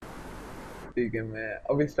ठीक है, मैं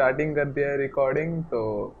अभी स्टार्टिंग कर दिया है रिकॉर्डिंग, तो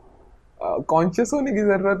कॉन्शियस होने की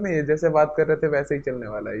जरूरत नहीं है, जैसे बात कर रहे थे वैसे ही चलने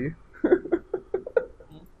वाला है ये।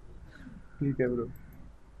 ठीक है ब्रो।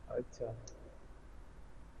 अच्छा,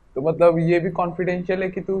 तो मतलब ये भी कॉन्फिडेंशियल है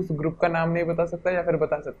कि तू उस ग्रुप का नाम नहीं बता सकता या फिर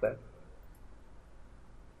बता सकता है?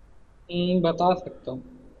 बता सकता हूँ।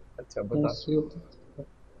 अच्छा बता। मोस्टली होता है।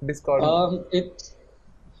 डिस्कॉर्ड में? इट्स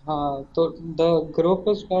हाँ, तो the group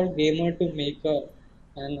is called gamer to maker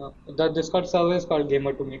and the Discord server is called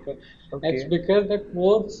Gamer to Maker. Okay. It's because the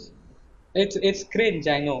course it's cringe,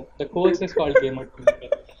 I know. The course is called Gamer to Maker.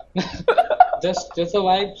 Just the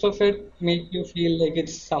vibes of it make you feel like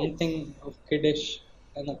it's something of kiddish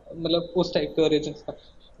and मतलब उस type के origin stuff.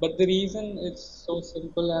 But the reason it's so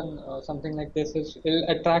simple and something like this is it'll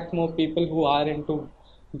attract more people who are into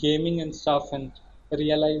gaming and stuff and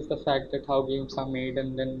realize the fact that how games are made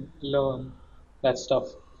and then learn that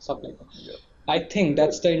stuff like that. I think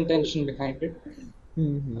that's the intention behind it.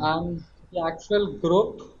 Hmm. And the actual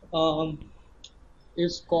group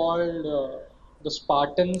is called the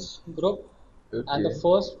Spartans group. And okay. the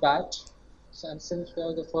first batch, and since we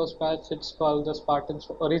are the first batch, it's called the Spartans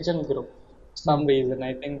Origin group. Some reason,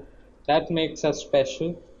 I think that makes us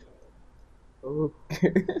special.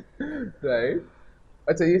 Okay. Right.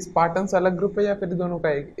 अच्छा, ये Spartans अलग group है या फिर दोनों का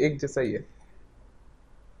एक जैसा ही है?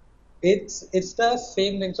 It's the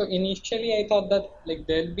same thing. So initially I thought that like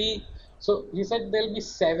there'll be, so he said there'll be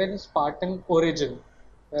seven Spartan origin,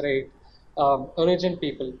 right? Origin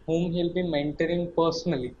people whom he'll be mentoring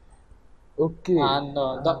personally, okay. and the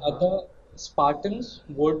हाँ हाँ। other Spartans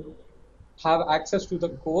would have access to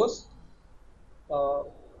the course, uh,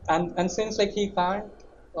 and since like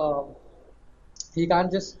uh, he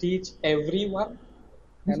can't just teach everyone.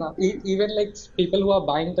 And even like people who are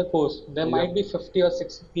buying the course, there या। might be 50 or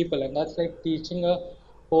 60 people, and that's like teaching a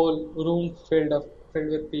whole room filled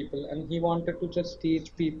with people. And he wanted to just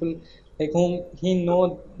teach people like whom he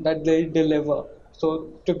know that they deliver. So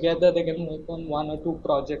together they can work on one or two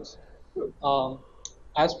projects um,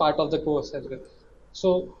 as part of the course as well.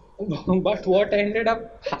 So, but what ended up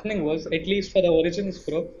happening was, at least for the Origins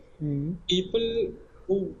group, hmm. people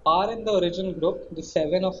who are in the origin group, the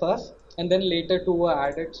seven of us, and then later two were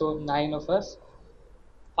added, so nine of us,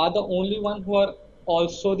 are the only one who are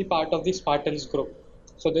also the part of the Spartans group.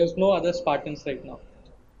 So there's no other Spartans right now.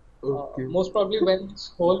 Okay. Most probably when this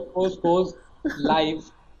whole course goes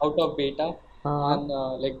live out of beta हाँ। and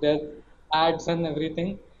like there's ads and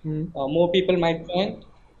everything, hmm. more people might join.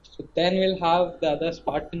 So then we'll have the other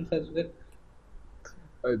Spartans as well.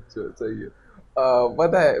 अच्छा, सही है।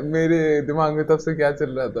 पता है मेरे दिमाग में तब से क्या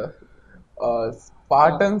चल रहा था? Uh,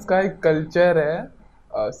 स्पार्टन्स का एक कल्चर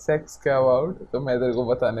है सेक्स के अबाउट, तो मैं तेरे को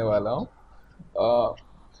बताने वाला हूँ।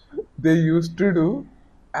 दे use to do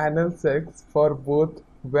anal sex for both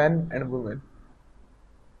men and women.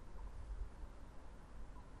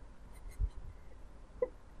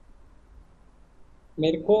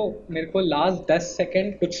 मेरे को लास्ट 10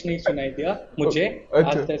 सेकंड कुछ नहीं सुनाई दिया मुझे। अच्छा।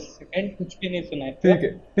 लास्ट 10 सेकंड कुछ भी नहीं सुनाई दिया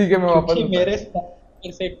ठीक है मैं वापस क्योंकि बता। मेरे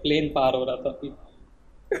सर से एक प्लेन पार हो रहा था अभी।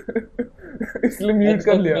 इसलिए म्यूट दैट्स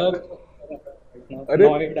कर व्हाट लिया। द अरे,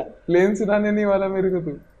 नोएडा। प्लेन सुनाने नहीं वाला मेरे को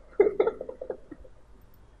तू।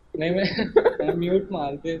 नहीं मैं म्यूट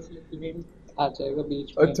मार दिया इसलिए प्लेन आ जाएगा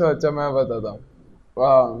बीच में। अच्छा अच्छा, मैं बताता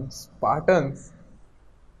हूँ। Spartans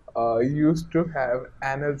used to have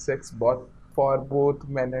anal sex both for both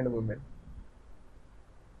men and women.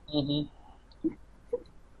 Hmm.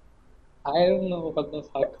 I don't know what the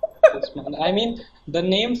fuck this man. I mean, the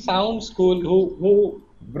name sounds cool. Who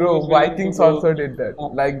Bro, is willing to Vikings go? also did that.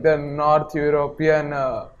 Like the North European,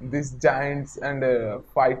 these giants and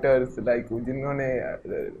fighters, like जिन्होंने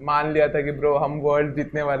मान लिया था कि bro हम world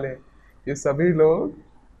जीतने वाले हैं, ये सभी लोग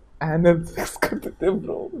एनल सेक्स करते थे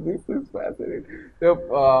ब्रो। This is fascinating. तो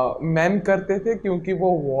मेन करते थे क्योंकि वो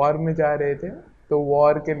वॉर में जा रहे थे, तो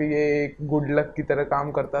वॉर के लिए एक गुड लक की तरह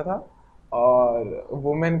काम करता था। और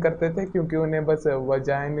वुमेन करते थे क्योंकि उन्हें बस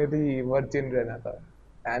वजाइनली वर्जिन रहना था,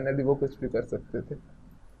 एनली वो कुछ भी कर सकते थे।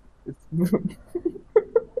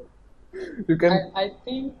 You can. I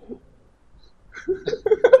think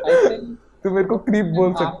तू मेरे को क्रीप when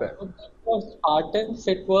बोल I सकता है। heard that was Spartans,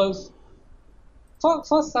 it was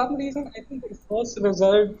for some reason I think the first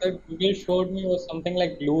result that Google showed me was something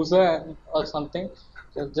like loser or something.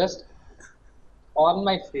 So just on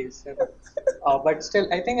my face, you know. But still,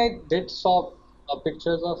 I think I did saw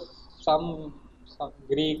pictures of some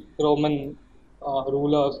Greek Roman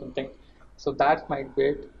ruler or something. So that might be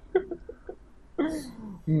it.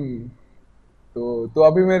 हम्म। तो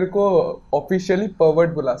अभी मेरे को officially pervert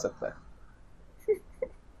बुला सकता है।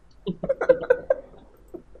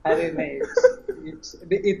 अरे नहीं, it's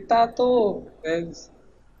इतना तो is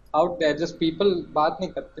out there, just people बात नहीं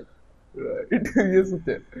करते. राइट ये सच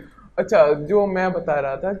है। अच्छा जो मैं बता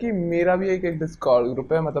रहा था कि मेरा भी एक डिस्कॉर्ड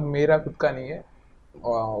ग्रुप है, मतलब मेरा खुद का नहीं है,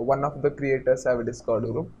 one of the creators have a Discord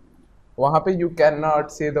group. वहां पे you can not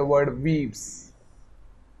say the word weaves.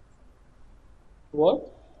 What?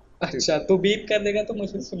 अच्छा तू बीप कर देगा तो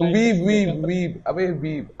मुझे सुनाई वीव नहीं वीव देगा पर वीव अबे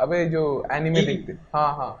वीव, अबे जो एनिमे बीप. देखते,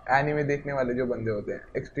 हाँ हाँ, एनिमे देखने वाले जो बंदे होते हैं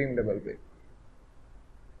एक्सट्रीम लेवल पे।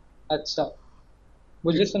 अच्छा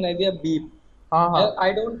मुझे सुनाई दिया बीप. हाँ हाँ,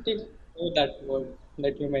 I don't even know that word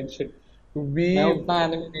that you mentioned. मैं वीव। उतना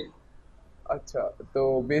एनिमे नहीं. अच्छा तो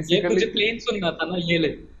ये बेसिकली तुझे प्लेन सुनना था ना, ये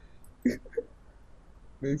ले.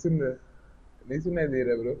 नहीं सुन रहे, नहीं सुनाई दे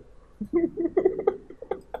रहा ब्रो।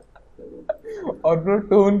 और ब्रो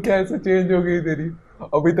टोन क्या ऐसे चेंज हो गई तेरी,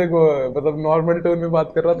 अभी तक मतलब नॉर्मल टोन में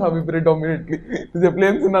बात कर रहा था, अभी प्रेडोमिनेटली तुझे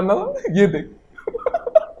प्लेन सुनाना था, ये देख।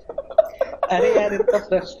 अरे यार इतना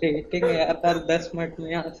फ्रस्ट्रेटिंग है यार, हर 10 मिनट में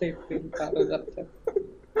यहाँ से इतनी पार हो जाता है.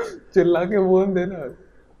 चिल्ला के बोल देना,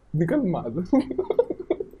 निकल मार।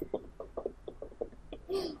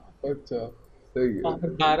 अच्छा सही है।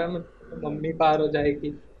 12 मिनट में मम्मी पार हो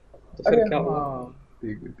जाएगी तो फिर अरे क्या होगा. हाँ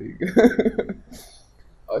ठीक है ठीक है।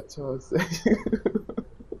 अच्छा सही।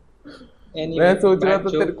 मैं एनीवे सोच रहा बैड था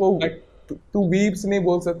तेरे जोक को, बट तू वीप्स नहीं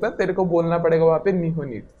बोल सकता, तेरे को बोलना पड़ेगा वहां पे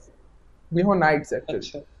निहोनिट्स, निहोनाइट्स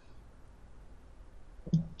एक्चुअली।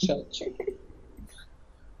 अच्छा अच्छा अच्छा.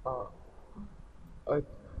 हाँ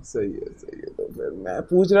सही है सही है। तो फिर मैं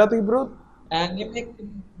पूछ रहा था कि ब्रो, एनीमे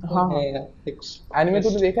तो हाँ है हाँ, यार एक एनिमे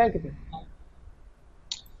तूने लिस्ट. देखा है कितने?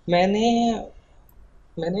 मैंने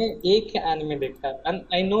मैंने एक एनिमे देखा है एंड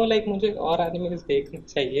आई नो लाइक मुझे और एनिमेस देखने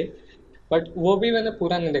चाहिए बट वो भी मैंने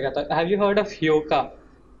पूरा नहीं देखा था. Have you heard of Hyouka?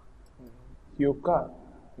 Kyoka?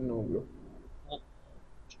 No bro.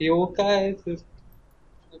 Hyouka is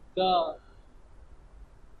इसका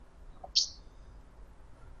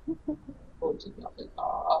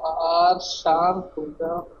यार शांत हो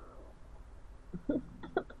जा.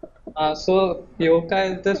 So Hyoka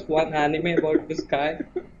is this one anime about this guy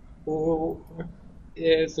who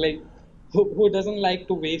is like who doesn't like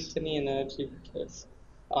to waste any energy with this.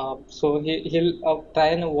 So he'll try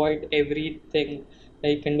and avoid everything that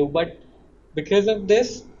he can do, but because of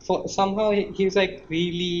this, somehow he's like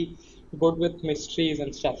really good with mysteries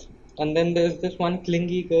and stuff. And then there's this one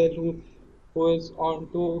clingy girl who is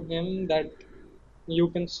onto him that you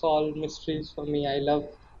can solve mysteries for me. I love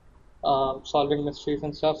solving mysteries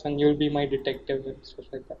and stuff, and you'll be my detective and stuff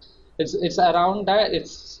like that. It's around that. It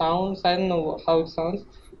sounds, I don't know how it sounds,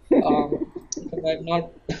 because I've not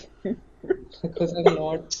because I've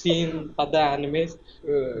not seen other animes,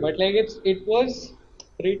 but like it was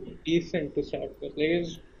pretty decent to start with. Like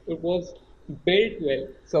it was built well.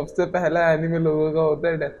 सबसे पहला anime लोगों का होता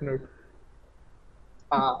है death note.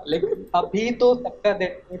 हाँ like अभी तो सबका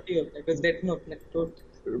डेथ नोट ही होता है because death note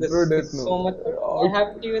this bro is death so much. I note,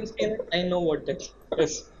 haven't even seen it. I know what that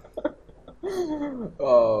is.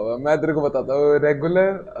 मैं तेरे को बताता हूँ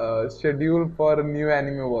regular schedule for new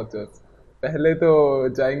anime watchers. पहले तो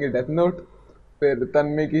जाएंगे डेथ नोट, फिर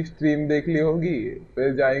तन्मय की स्ट्रीम देख ली होगी,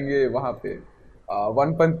 फिर जाएंगे वहां पे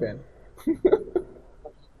one punch man,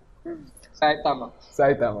 Saitama.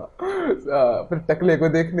 Saitama, फिर टकले को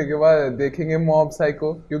देखने के बाद देखेंगे मॉब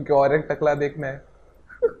साइको, क्योंकि और एक टकला देखना है।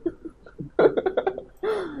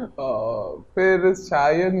 फिर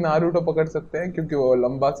शायद नारुतो पकड़ सकते हैं क्योंकि वो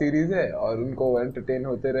लंबा सीरीज है और उनको एंटरटेन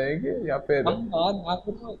होते रहेंगे, या फिर हम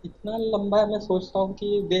नारुतो इतना लंबा है, मैं सोचता हूँ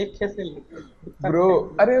कि देख कैसे लेते हैं, इतना ब्रो,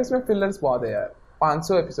 टाइम. अरे उसमें फिलर्स बहुत है यार,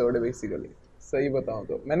 500 एपिसोड है बेसिकली। सही बताऊं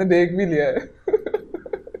तो मैंने देख भी लिया है।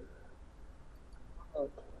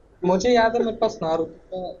 मुझे याद है मेरे पास नारुतो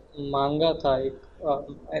का मांगा था एक,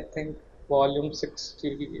 आई थिंक वॉल्यूम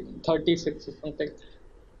 36 समथिंग.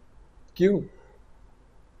 क्यों?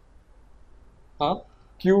 हाँ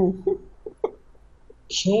क्यों?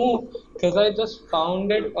 क्यों? Because I just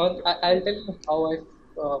found it on. I'll tell you how I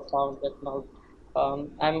found it now.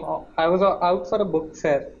 I was out for a book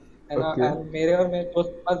fair, okay. and मेरे और मेरे दोस्त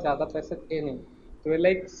के पास ज़्यादा पैसे थे नहीं. तो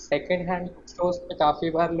like second hand book stores पे काफी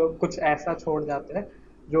बार लोग कुछ ऐसा छोड़ जाते हैं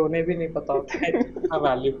जो उन्हें भी नहीं पता होता है कितना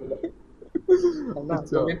वैल्यूबल है ना.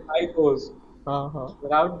 अच्छा। तो वे आई गोज हाँ हाँ।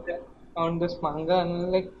 without that found this manga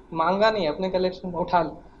and like मांगा नहीं अपने कलेक्शन में उठा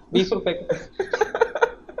लो 20 रुपए का.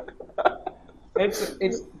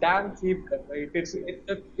 It's damn cheap, right?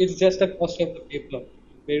 It's just a cost of the paper.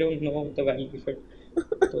 They don't know the value of it.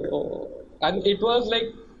 So and it was like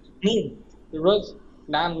new. It was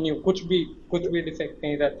damn new. कुछ भी defect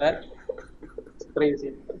नहीं रहता है. It's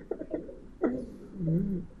crazy.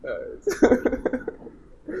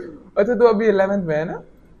 अच्छा तो अभी 11th में है ना?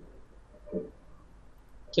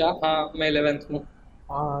 क्या? हाँ, मैं 11th में।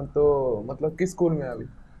 हाँ तो मतलब किस स्कूल में है अभी?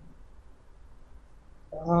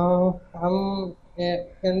 I'm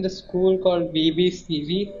in the school called VBCV,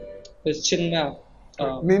 it's Chinna.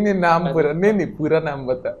 नहीं नहीं, नाम पूरा Cousin. नहीं, नहीं पूरा नाम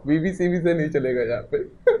बता, बीबीसीबी से नहीं चलेगा यहाँ पे।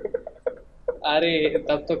 अरे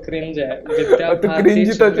तब तो क्रिंज है। विद्या और तो भारती क्रिंज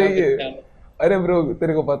तो चिन्ना चाहिए। विद्यालय। अरे ब्रो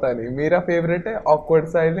तेरे को पता नहीं मेरा फेवरेट है ऑकवर्ड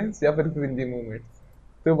साइलेंस या फिर क्रिंजी मोमेंट्स,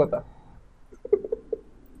 तू बता।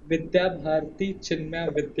 विद्या भारती चिन्मय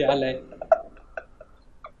विद्यालय,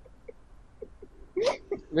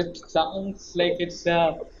 which sounds like it's a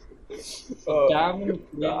damn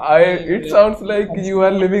great I name. it sounds like you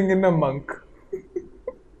are living in a monk.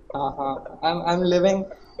 I'm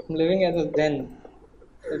living as a Zen.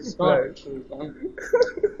 It's not Right. true.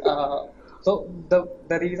 Uh, so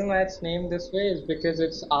the reason why it's named this way is because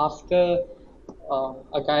it's after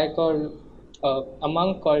a guy called a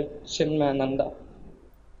monk called Chinmayananda,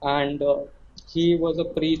 and he was a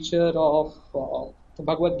preacher of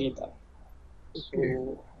Bhagavad Gita. Okay.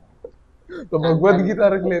 So तो भगवत I'm Gita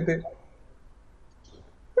रख लेते।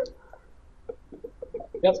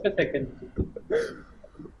 just a second.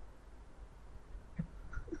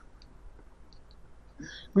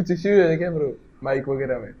 कुछ issue है क्या bro mic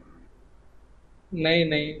वगैरह में? नहीं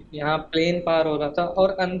नहीं, यहाँ प्लेन पार हो रहा था। और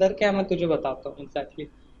अंदर क्या, मैं तुझे बताता हूँ एग्जैक्टली।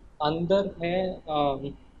 अंदर है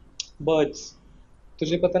बर्ड्स।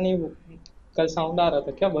 तुझे पता नहीं कल साउंड आ रहा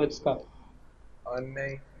था क्या बर्ड्स का? और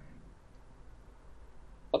नहीं।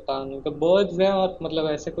 पता नहीं, तो बर्ड्स हैं और मतलब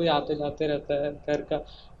ऐसे कोई आते जाते रहता है घर का।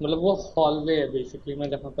 मतलब वो हॉलवे है बेसिकली, मैं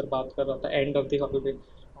जहाँ पर बात कर रहा था, एंड ऑफ द हॉलवे।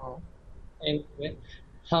 हाँ। एंड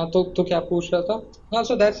हाँ, तो क्या पूछ रहा था? हाँ,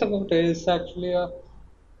 so that's about it's actually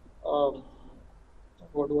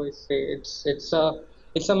what do I say?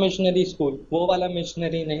 It's a missionary school. वो वाला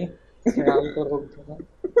मिशनरी नहीं, ख्याल को रोक देना।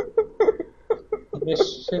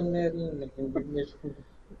 मिशनरी नहीं, मिशनरी।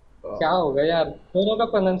 क्या होगा यार, दोनों का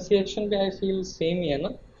प्रोनाउंसिएशन भी आई फील सेम ही है ना?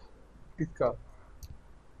 किसका?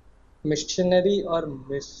 मिशनरी और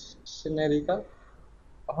मिशनरी का।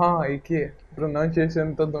 हाँ एक ही है,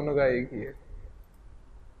 प्रोनाउंसिएशन तो दोनों का एक ही है।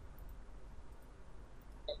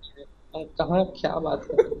 हम कहाँ क्या बात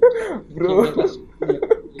कर रहे हैं कि ब्रो मेरा school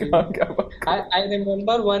कहाँ क्या बात I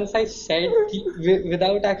remember once I said कि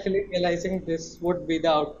without actually realizing this would be the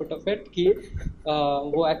output of it कि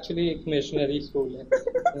वो actually एक missionary school है।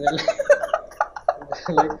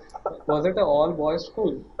 Like, was it a all boys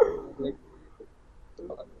school? Like,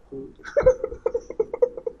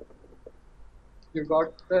 you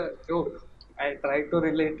got the joke. I tried to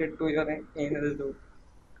relate it to your anal joke.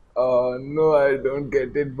 No I don't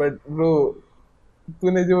get it but bro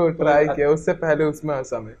तूने जो कोई try बात किया उससे पहले उसमें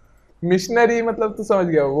हंसा मैं। मिशनरी मतलब तू समझ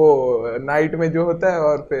गया वो नाइट में जो होता है,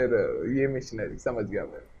 और फिर ये मिशनरी समझ गया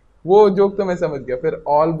मैं। वो जोक तो मैं समझ गया, फिर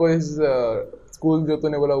ऑल बॉयज स्कूल जो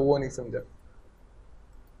तूने बोला वो नहीं समझा।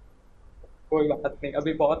 कोई बात नहीं,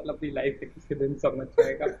 अभी बहुत लंबी लाइफ है, किसी दिन समझ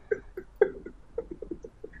जाएगा।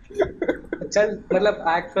 चल मतलब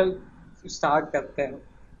एक्चुअल स्टार्ट करते हैं।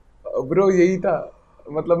 ब्रो यही था,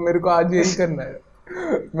 मतलब मेरे को आज यही करना है।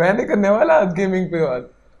 मैं नहीं करने वाला आज गेमिंग पे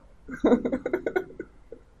बात।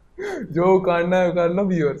 जो करना है कर लो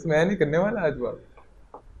व्यूअर्स, मैं नहीं करने वाला आज बात।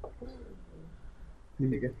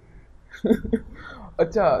 ठीक है।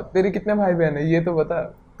 अच्छा तेरे कितने भाई बहन है ये तो बता।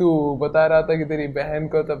 तू बता रहा था कि तेरी बहन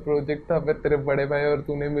का था प्रोजेक्ट था, फिर तेरे बड़े भाई और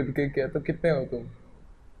तूने मिलके किया, तो कितने हो तुम?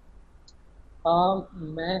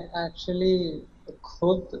 मैं एक्चुअली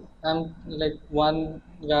खुद I am like one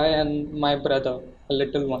guy and my brother, a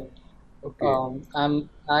little one. Okay. I'm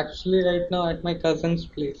actually right now at my cousin's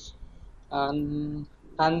place, and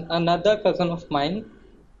another cousin of mine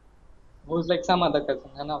who's like some other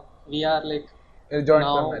cousin, है ना? We are like joint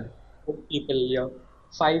now family? 4 people here,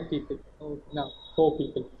 5 people. Oh, no, 4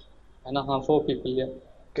 people. है ना? हाँ, 4 people here.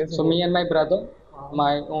 कैसे So हो? me and my brother, हाँ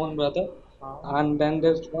my own brother, हाँ and then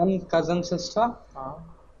there's one cousin sister, हाँ।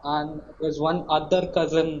 and there's one other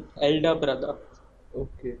cousin elder brother.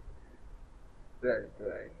 Okay. Right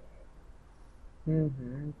right.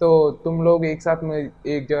 तो तुम लोग एक साथ में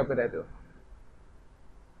एक जगह पे रहते हो?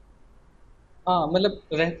 हाँ मतलब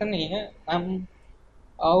रहता नहीं है, I'm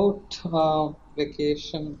out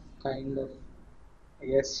vacation kind of, I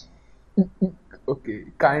guess. Okay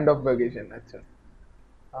kind of vacation, अच्छा।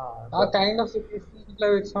 हाँ तो Kind of vacation, मतलब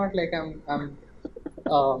it's not like I'm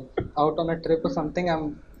out on a trip or something.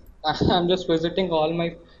 I'm just visiting all my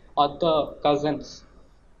other cousins.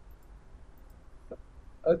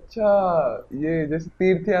 अच्छा, ये जैसे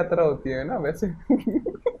तीर्थ यात्रा होती है ना वैसे।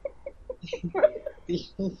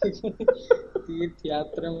 तीर्थ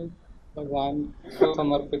यात्रा में भगवान को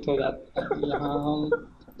समर्पित हो जाता है, यहाँ हम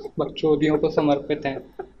बकचोदियों को समर्पित हैं।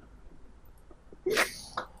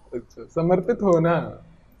 अच्छा,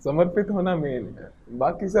 समर्पित होना मेन है,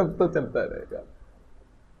 बाकी सब तो चलता रहेगा।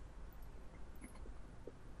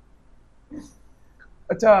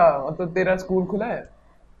 अच्छा, मतलब तेरा स्कूल खुला है?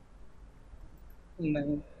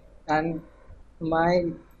 नहीं, and my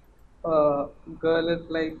girl is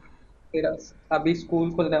like, तेरा अभी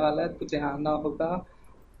स्कूल खुलने वाला है, तुझे आना होगा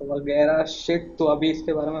वगैरह शिट, तो अभी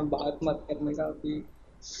इसके बारे में बात मत करने का, अभी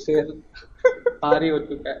सिर भारी हो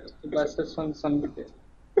चुका है, तो बस से सुन सुन के।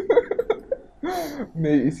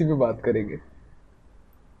 नहीं, इसी पे बात करेंगे।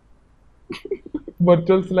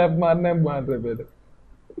 वर्चुअल स्लैप मारना है, मार रहे पहले।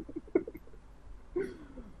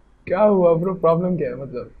 क्या हुआ ब्रो, प्रॉब्लम क्या है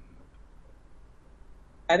मतलब?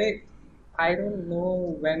 अरे, I don't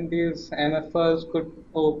know when these MFers could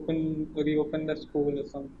reopen the school or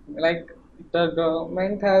something. Like the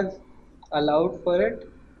government has allowed for it.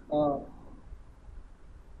 Uh,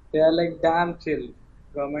 they are like damn chill.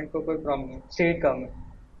 Government को कोई problem नहीं. State government.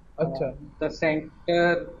 अच्छा। The center,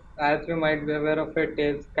 as you might be aware of it,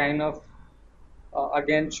 is kind of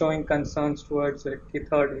again showing concerns towards it. कि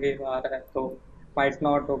third wave आ रहा है, तो might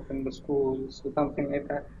not open the schools or something like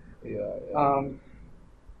that. या। Um,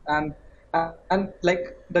 and and like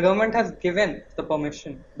the government has given the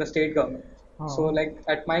permission, the state government. So हाँ। like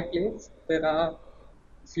at my place there are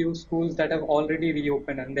few schools that have already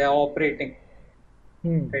reopened and they are operating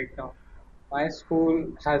hmm. right now. My school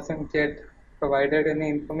hasn't yet provided any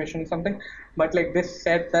information something, but like this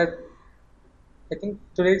said that I think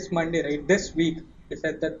today is Monday, right? This week they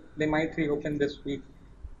said that they might reopen this week.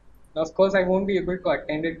 Now, of course I won't be able to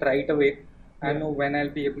attend it right away. I या। don't know when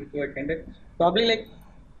I'll be able to attend it. Probably like,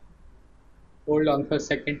 hold on for a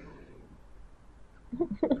second.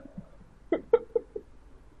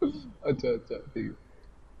 अच्छा अच्छा, ठीक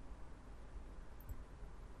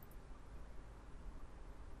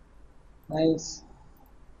Nice.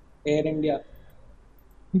 Air India,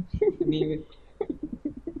 नहीं,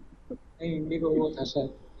 नहीं Indigo वो था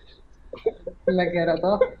शायद। मैं कह रहा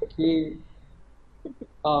था कि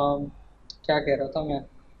क्या कह रहा था मैं,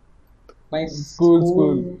 माई है। School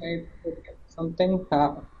school school. Might something,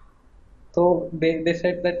 हाँ। तो they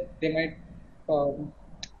said that they might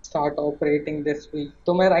start operating this week,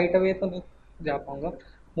 तो मैं right away तो नहीं जा पाऊंगा,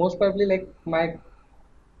 most probably like my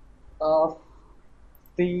uh,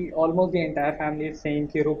 the almost the entire family is saying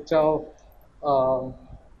कि रुक जाओ uh,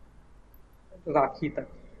 राखी तक,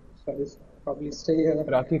 sorry, probably stay here,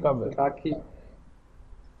 राखी कब है? राखी,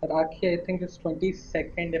 Rakhi, I think it's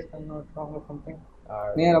 22nd if I'm not wrong or something.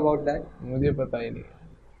 Near about that. मुझे पता ही नहीं है।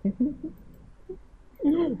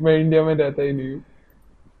 मैं इंडिया में रहता ही नहीं हूँ।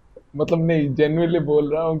 मतलब नहीं, जेन्युइनली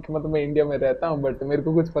बोल रहा हूँ कि मतलब मैं इंडिया में रहता हूँ, बट मेरे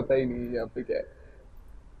को कुछ पता ही नहीं है यहाँ पे क्या है।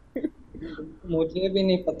 मुझे भी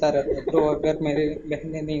नहीं पता रहता ब्रो, अगर मेरे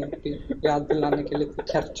बहनें नहीं होती याद दिलाने के लिए तो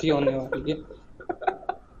खर्ची होने वाली है।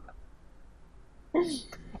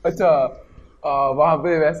 अच्छा, वहाँ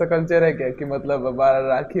पे वैसा कल्चर है क्या कि मतलब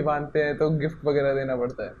राखी बांधते हैं तो गिफ्ट वगैरह देना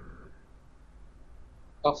पड़ता है?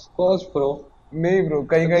 Of course bro. नहीं ब्रो,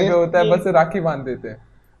 कहीं कहीं पे गिफ्ट होता है भी, बस राखी बांध देते हैं।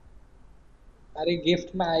 अरे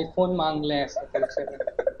गिफ्ट में आईफोन मांग ले, ऐसा कल्चर है,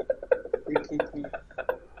 कोई ठीक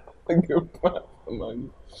नहीं। गिफ्ट मांगी।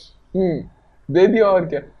 दे दिया और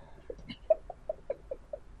क्या।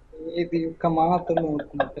 ये भी कमा तो लूँ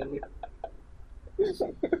तुम पहले।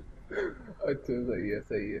 अच्छा, सही है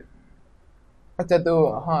सही है। अच्छा तो,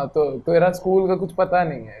 हाँ तो तेरा स्कूल का कुछ पता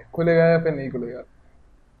नहीं है, खुलेगा या फिर नहीं खुलेगा?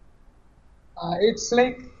 It's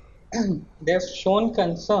like they've shown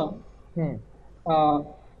concern hmm. uh,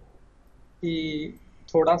 कि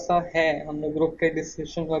थोड़ा सा है, हम लोग ग्रुप के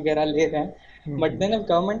डिसीजन वगैरह ले रहे हैं, but hmm. Then if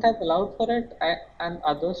government has allowed for it and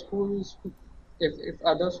other schools, if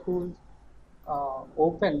other schools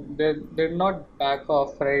open, they'll not back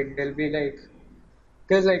off, right? They'll be like,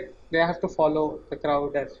 because like they have to follow the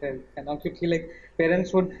crowd as well, you know, क्योंकि like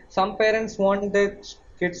parents would, some parents want their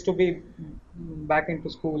kids to be back into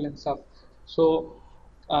school and stuff, so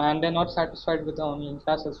and they're not satisfied with the online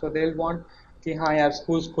classes, so they'll want कि हाँ यार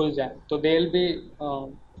schools खुल जाए, तो they'll be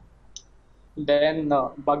then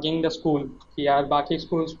bugging the school कि यार बाकी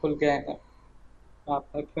schools खुल गए हैं,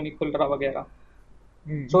 आपका क्यों नहीं खुल रहा वगैरह।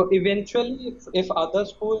 हम्म। So eventually, if other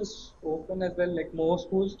schools open as well, like more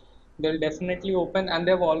schools, they'll definitely open, and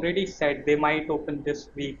they've already said they might open this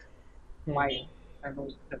week. Hmm. Might, I know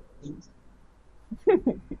that means.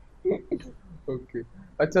 Okay.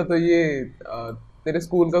 अच्छा तो ये तेरे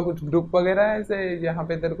स्कूल का कुछ group वगैरह है ऐसे, यहाँ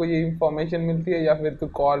पे तेरे को ये इंफॉर्मेशन मिलती है या फिर तू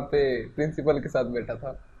कॉल पे प्रिंसिपल के साथ बैठा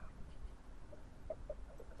था?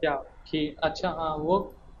 क्या कि अच्छा हाँ, वो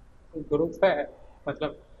ग्रुप है,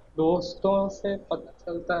 मतलब दोस्तों से पता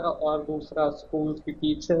चलता है, और दूसरा स्कूल की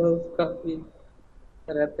टीचर्स का भी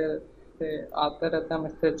रहते रहते आते रहता है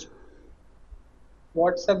मैसेज,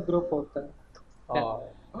 व्हाट्सएप ग्रुप होता है। क्या?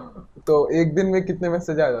 हाँ, तो एक दिन में कितने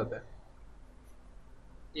मैसेज आ जाते हैं?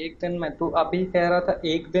 एक दिन में तू अभी कह रहा था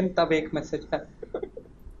एक दिन, तब एक मैसेज है।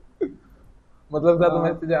 मतलब ज्यादा आ,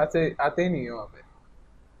 मैसेज आते आते ही नहीं है वहाँ पे।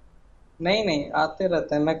 नहीं नहीं, आते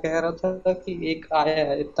रहते हैं। मैं कह रहा था कि एक आया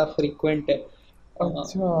है, इतना फ्रीक्वेंट है।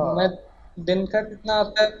 अच्छा। मैं दिन का कितना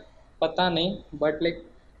आता है पता नहीं, but like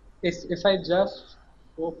if I just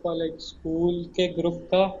go for like school के ग्रुप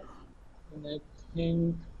का, I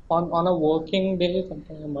think on a working day,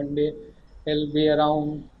 something like Monday, it'll be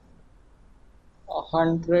around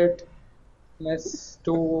 100 mess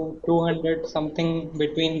to 200, something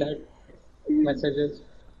between that messages.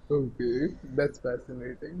 Okay, that's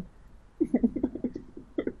fascinating.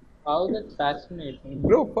 How is it fascinating?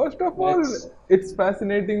 Bro, first of all, That's it's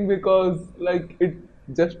fascinating because like it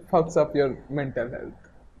just fucks up your mental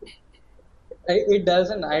health. it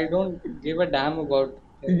doesn't. I don't give a damn about it.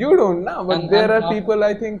 You don't know, but there And are half people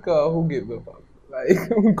I think who give a fuck.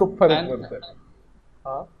 Like उनको फर्क and पड़ता है.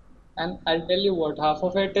 हाँ. and I'll tell you what, half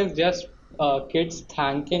of it is just kids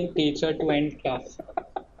thanking teacher to end class,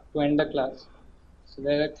 to end the class. So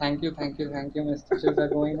there are thank you messages are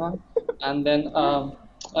going on, and then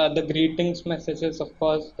the greetings messages. Of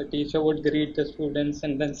course, the teacher would greet the students,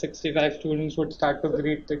 and then 65 students would start to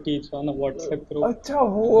greet the teacher on a WhatsApp group. अच्छा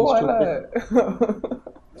वो Something वाला stupid. है.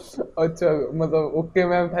 अच्छा मतलब okay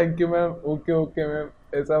ma'am, thank you ma'am, okay okay ma'am,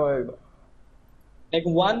 ऐसा होएगा. Like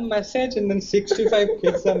one message, and then 65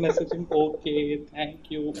 kids are messaging, okay, thank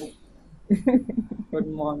you, good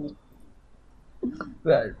morning.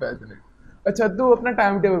 Right, fascinate. अच्छा तू अपना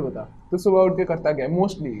टाइम टेबल बता. तू सुबह उठ के करता क्या है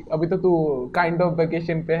मोस्टली? अभी तो तू काइंड ऑफ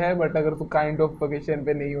वेकेशन पे है, बट अगर तू काइंड ऑफ वेकेशन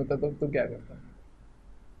पे नहीं होता तो तू क्या करता?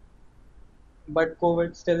 But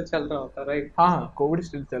COVID still चल रहा होता, right? हाँ हाँ, कोविड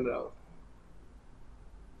स्टिल चल रहा हो.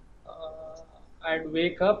 Uh, I'd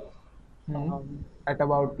wake up hmm. um, eight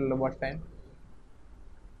about what time?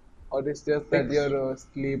 और it's just that six, your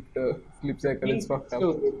sleep cycle between is fucked six अप? to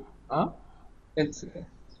eight. हाँ. It's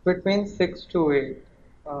between 6 to 8.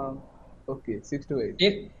 Okay, 6 to 8.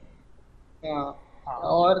 If हाँ.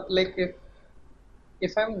 or like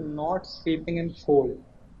if I'm not sleeping in cold,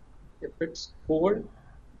 if it's cold,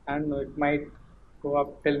 and it might go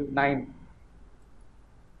up till 9.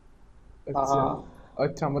 अच्छा. Uh,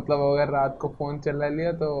 अच्छा मतलब अगर रात को phone चला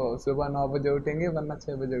लिया तो सुबह 9 बजे उठेंगे, वरना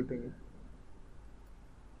 6 बजे उठेंगे.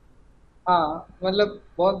 हाँ मतलब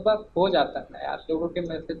बहुत बार हो जाता है ना यार, लोगों के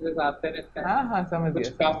मैसेजेस आते रहते हैं। हाँ हाँ, समझ गया कुछ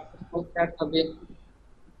समझ. काम हो क्या कभी,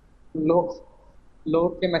 लोग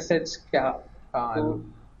लोग के मैसेज क्या, हाँ, तो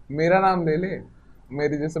मेरा नाम ले ले.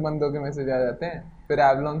 मेरे जैसे बंदों के मैसेज आ जाते हैं, फिर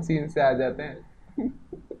एवलॉन सीन से आ जाते हैं.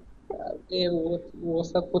 ये वो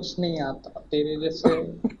सब कुछ नहीं आता तेरे जैसे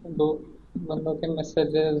दो बंदों के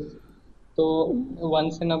मैसेजेस, तो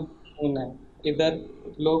वंस इन अ मून है। इधर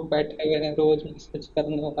लोग बैठे हुए हैं रोज मैसेज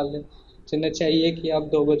करने वाले, जिन्हें चाहिए कि आप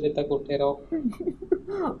 2 बजे तक उठे रहो।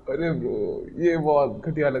 अरे ब्रो, ये बहुत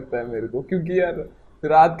घटिया लगता है मेरे को, क्योंकि यार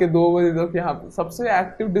रात के 2 बजे तक यहाँ पे सबसे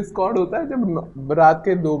एक्टिव डिस्कॉर्ड होता है जब रात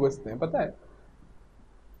के 2 बजते हैं, पता है?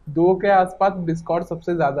 2 के आसपास डिस्कॉर्ड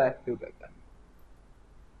सबसे ज्यादा एक्टिव रहता है.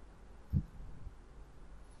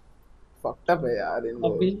 फक्ड अप है यार इन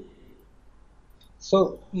अभी लोग. so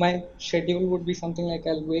my schedule would be something like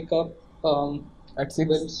I'll wake up, eight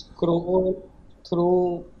will 6. scroll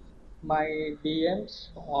through my DMs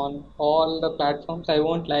on all the platforms. I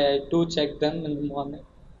won't lie, I do check them in the morning.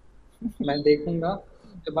 मैं देखूंगा,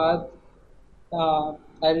 उसके बाद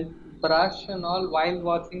I'll brush and all while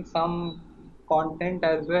watching some content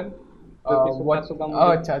as well, जो कि सुबह what? सुबह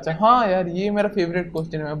मुझे अच्छा अच्छा, हाँ यार, ये मेरा फेवरेट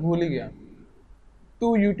क्वेश्चन है, मैं भूल ही गया.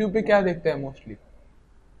 तू यूट्यूब पे क्या देखता है मोस्टली?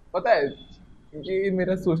 पता है, ये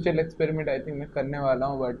मेरा सोशल एक्सपेरिमेंट आई थिंक मैं करने वाला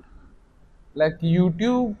हूँ, बट लाइक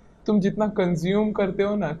यूट्यूब तुम जितना कंज्यूम करते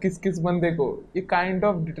हो ना किस किस बंदे को, ये काइंड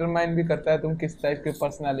ऑफ डिटरमाइन भी करता है तुम किस टाइप के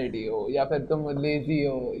पर्सनालिटी हो, या फिर तुम लेजी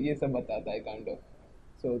हो, ये सब बताता है काइंड ऑफ.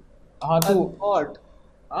 सो हाँ a तू. lot,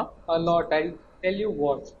 हाँ. a lot. I'll tell you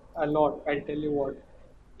what, a lot. I'll tell you what.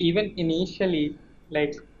 Even initially,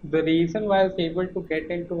 like the reason why I was able to get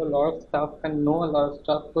into a lot of stuff and know a lot of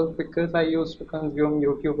stuff was because I used to consume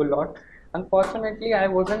YouTube a lot. Unfortunately, I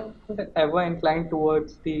wasn't ever inclined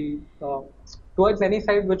towards the towards any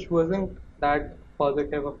side which wasn't that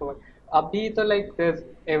positive of a. Abhi to like there's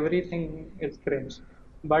everything is cringe,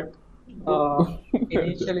 but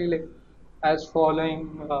initially like as following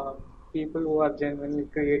people who are genuinely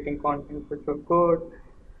creating content which were good,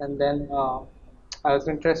 and then I was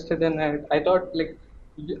interested in it. I thought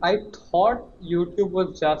YouTube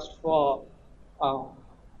was uh,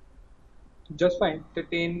 just for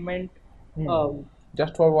entertainment. Um,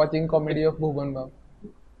 just for watching it, comedy of Bhuvan Bam.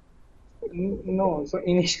 No, so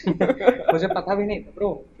initially मुझे पता भी नहीं था bro.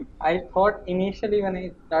 I thought initially when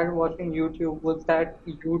I started watching YouTube was that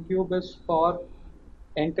YouTube is for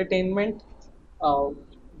entertainment, uh,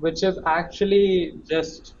 which is actually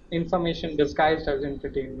just information disguised as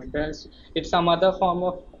entertainment. It's some other form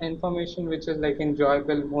of information which is like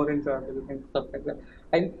enjoyable, more enjoyable and stuff like that.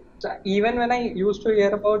 And even when I used to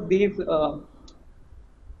hear about these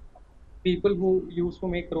people who used to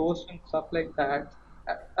make roast and stuff like that,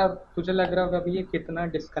 अब तुझे लग रहा होगा अभी ये कितना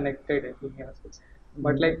disconnected है दुनिया से.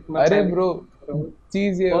 But like मैं अरे पहले ब्रो,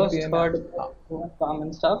 चीज ये होती first है ना। heard about farm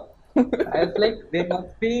and stuff, I was like, they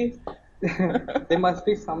must be, they must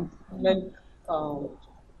be something like,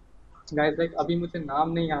 guys, like अभी मुझे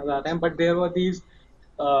नाम नहीं याद आ रहे हैं, but there were these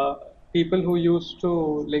uh, people who used to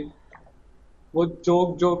like वो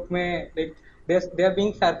joke में like they're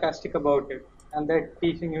being sarcastic about it and they're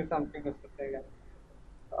teaching you something or something like that.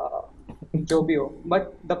 जो भी हो, but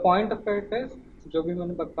the point of it is, जो भी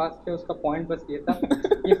मैंने बकवास किया उसका point बस ये था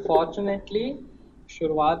कि fortunately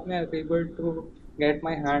शुरुआत में I was able to get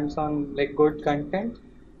my hands on like good content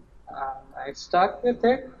and I stuck with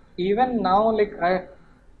it. Even now like I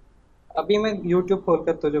अभी मैं YouTube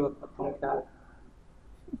खोलकर तुझे बताता हूँ क्या है.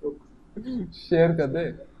 शेयर कर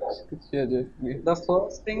दे, शेयर जो इसलिए। The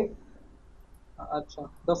first thing, अच्छा,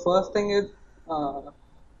 the first thing is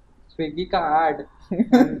Swiggy का ad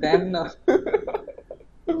and then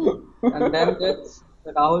and then this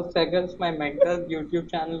Rahul Sahgal's my mentor YouTube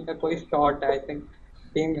channel का कोई शॉर्ट है, आई थिंक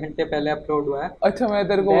 3 घंटे पहले अपलोड हुआ है. अच्छा मैं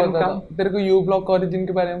तेरे को Then बताता come, हूँ, तेरे को यू ब्लॉक ओरिजिन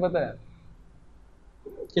के बारे में पता है?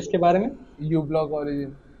 किसके बारे में? UBlock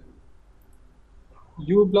Origin,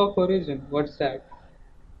 uBlock Origin, what's that?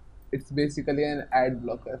 It's basically an ad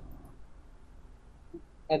blocker.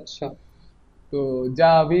 अच्छा तो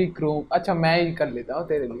जा अभी क्रोम, अच्छा मैं ही कर लेता हूँ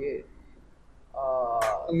तेरे लिए।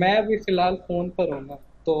 मैं अभी फिलहाल फोन पर हूँ ना,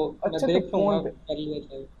 तो मैं अच्छा तो देख लूंगा, फोन पे, कर लिया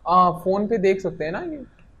जाए. फोन पे देख सकते हैं ना ये,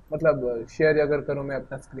 मतलब शेयर अगर करूँ मैं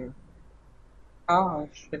अपना स्क्रीन। हाँ हाँ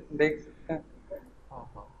shit, देख सकते हैं. हाँ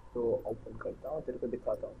हाँ, तो ओपन करता हूँ, तेरे को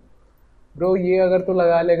दिखाता हूँ। ब्रो ये अगर तू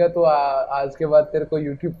लगा लेगा तो आज के बाद तेरे को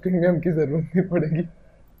यूट्यूब प्रीमियम की जरूरत नहीं पड़ेगी।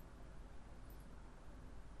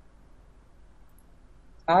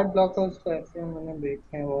 एड ब्लॉकर्स तो ऐसे मैंने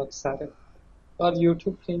देखे हैं बहुत सारे, और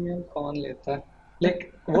यूट्यूब प्रीमियम कौन लेता है?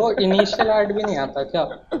 लाइक वो इनिशियल ऐड भी नहीं आता क्या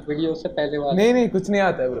वीडियो से पहले वाला? नहीं नहीं, कुछ नहीं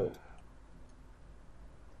आता है ब्रो,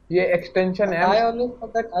 ये एक्सटेंशन है। I always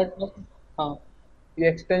thought that ad blocker, हाँ ये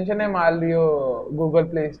एक्सटेंशन है, मान लियो Google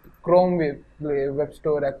Play, Chrome web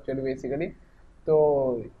store actually basically. तो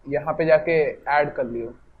यहाँ पे जाके ऐड कर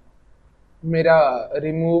लियो, मेरा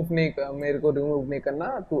रिमूव नहीं मेरे को रिमूव नहीं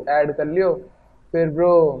करना, तू ऐड कर लियो। फिर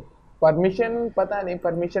ब्रो परमिशन पता नहीं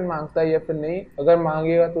परमिशन मांगता है या फिर नहीं, अगर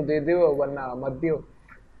मांगेगा तो दे दियो वरना मत दियो।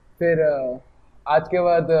 फिर आज के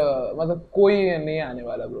बाद मतलब कोई नहीं आने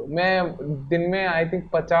वाला ब्रो। मैं दिन में आई थिंक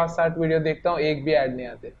 50-60 वीडियो देखता हूँ, एक भी ऐड नहीं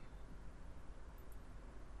आते।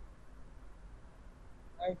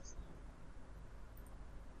 अच्छा.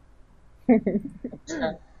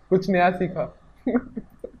 कुछ नया सीखा।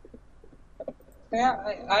 Yeah,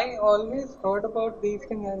 I always heard about these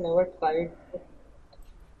things. I never tried.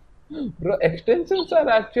 Bro extensions are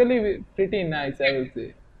actually pretty nice I will say.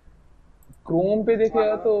 Chrome पे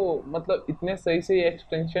देखेगा तो मतलब इतने सही सही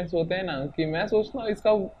एक्सटेंशंस होते हैं ना कि मैं सोचता हूँ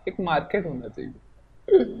इसका एक मार्केट होना चाहिए।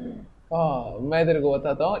 हाँ मैं तेरे को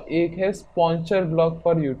बताता हूँ, एक है स्पॉन्सर ब्लॉग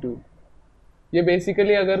फॉर यूट्यूब। ये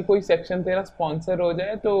बेसिकली अगर कोई सेक्शन तेरा स्पॉन्सर हो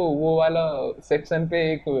जाए तो वो वाला सेक्शन पे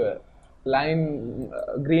एक लाइन,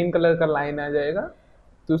 ग्रीन कलर का लाइन आ जाएगा,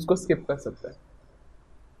 तो उसको स्किप कर सकता है।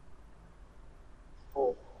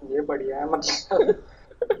 ओ, ये बढ़िया है मतलब.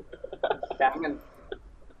 Damn it.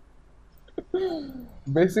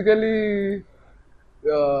 बेसिकली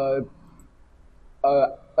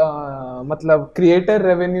मतलब क्रिएटर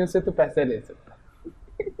रेवेन्यू से तो पैसे ले सकता है।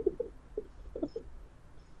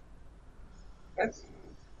 Yes.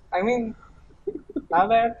 I mean, now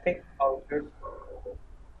that I think about it,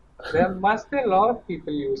 there must be a lot of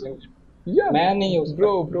people using it. या मैं नहीं यूज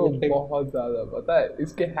ब्रो ब्रो करता. बहुत ज्यादा पता है,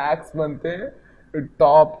 इसके हैक्स बनते हैं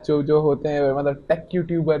टॉप जो जो होते हैं, मतलब टेक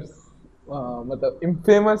यूट्यूबर्स, मतलब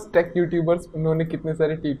इनफेमस टेक यूट्यूबर्स, उन्होंने कितने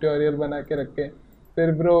सारे ट्यूटोरियल बना के रखे हैं।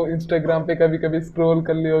 फिर ब्रो इंस्टाग्राम पे कभी कभी स्क्रॉल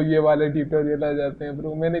कर लियो, ये वाले ट्यूटोरियल आ जाते हैं।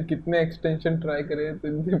 ब्रो मैंने कितने एक्सटेंशन ट्राई करे हैं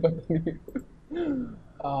तुझे पता नहीं।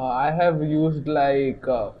 आई हैव यूज्ड लाइक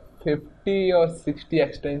 50 और 60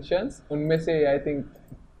 एक्सटेंशंस, उनमें से आई थिंक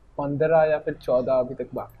 15 या फिर 14 अभी तक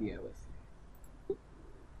बाकी है बस।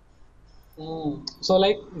 So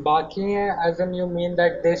like बाकी है, as in you mean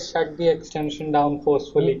that they shut the extension down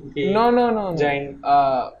forcefully? No, no, no, no. Giant.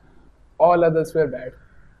 All others were bad.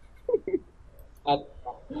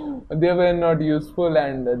 They were not useful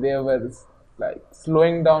and they were like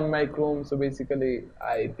slowing down my Chrome. So basically,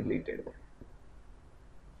 I deleted it.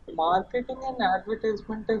 Marketing and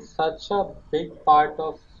advertisement is such a big part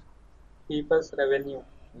of people's revenue.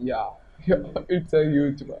 Yeah, it's a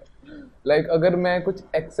huge one. Like अगर मैं कुछ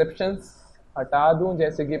exceptions हटा दूं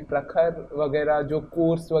जैसे कि प्रखर वगैरह जो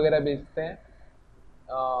कोर्स वगैरह बेचते हैं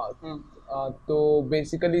Hmm. तो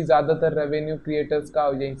बेसिकली ज़्यादातर रेवेन्यू क्रिएटर्स का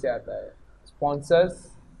यहीं से आता है स्पॉन्सर्स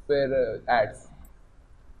फिर एड्स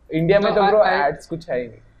इंडिया No, में तो ब्रो एड्स कुछ है ही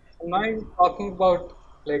नहीं I'm not even talking about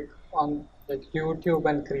like on like YouTube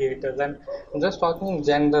and creators. I'm just talking in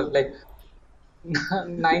general. Like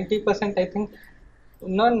 90%, I think,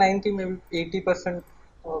 not 90, maybe 80%.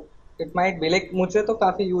 It might be like मुझे तो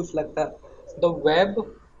काफी use लगता है. The web,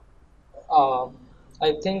 uh,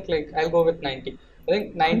 I think like I'll go with 90. I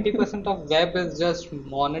think 90% of web is just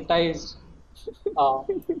monetized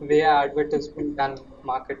via advertisement and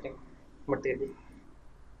marketing material.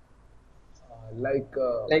 like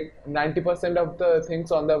Like 90% of the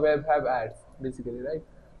things on the web have ads basically right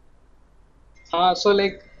so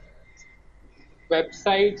like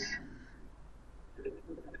websites.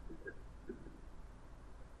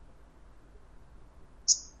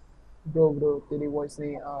 Bro तेरी voice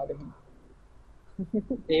नहीं आ रही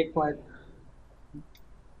एक minute. हाँ,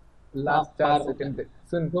 last चार पार हो गया. Second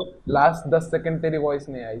सुन वो last 10 second तेरी वॉइस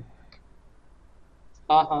नहीं आई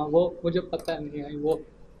हाँ हाँ, वो मुझे पता नहीं है, वो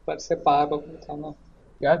ऊपर से पार हो गया था ना.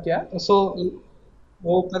 क्या क्या सो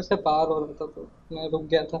वो ऊपर से पार हो रहा था तो मैं रुक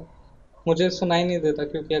गया था. मुझे सुनाई नहीं देता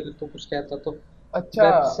क्योंकि अगर तू कुछ कहता तो. अच्छा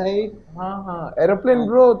वेबसाइट. हाँ हाँ एरोप्लेन हाँ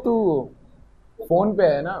ब्रो तू फोन पे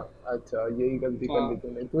है ना अच्छा यही गलती कर ली हाँ.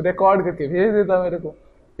 तूने तू रिकॉर्ड करके भेज देता मेरे को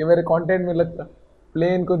कि मेरे कंटेंट में लगता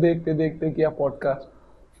प्लेन को देखते देखते किया पॉडकास्ट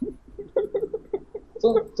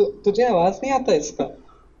तो तुझे आवाज नहीं आता इसका?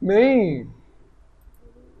 नहीं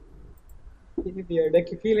ये वियर्ड है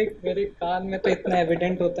क्योंकि लाइक मेरे कान में तो इतना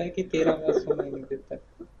एविडेंट होता है कि तेरा आवाज सुनाई नहीं देता है.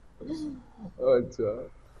 अच्छा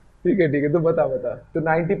ठीक है तू बता बता तो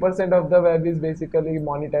 90% of the web is basically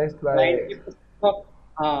monetised bye 90% of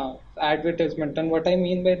advertisement, and what I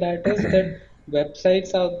mean by that is that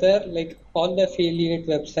websites out there, like all the affiliate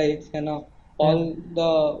websites, all the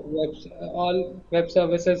all web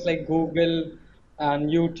services like Google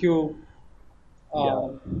and YouTube या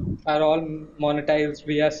are all monetized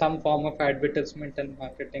via some form of advertisement and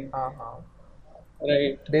marketing, हाँ हाँ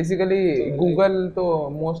right? Basically So like Google तो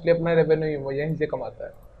mostly अपना revenue यहीं से कमाता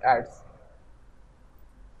है ads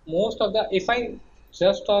most of the, if I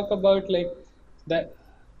just talk about like the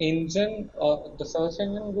engine or the search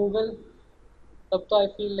engine Google, तब तो I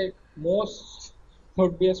feel like most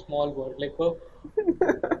would be a small word. Like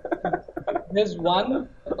there's one,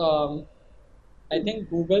 I think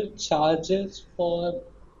Google charges for.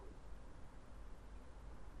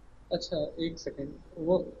 अच्छा एक second,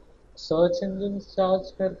 वो search engine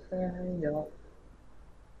charge करते हैं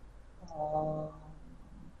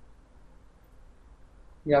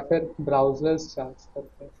या फिर browsers charge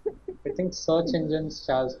करते हैं. I think search engine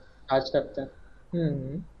charge करते हैं.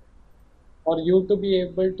 हम्म For you to be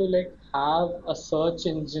able to like have a search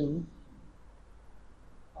engine,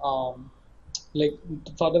 um, like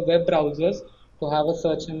for the web browsers to have a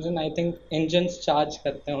search engine, I think engines charge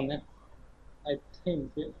करते हैं उन्हें. I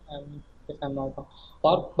think if I'm not wrong.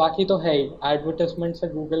 और बाकी तो है ही, advertisement से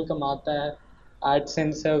Google कमाता है,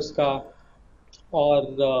 एडसेंस है उसका, और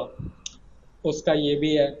उसका ये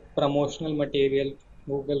भी है प्रमोशनल मटेरियल.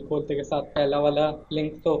 गूगल खोलते के साथ पहला वाला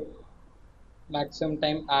लिंक तो मैक्सिमम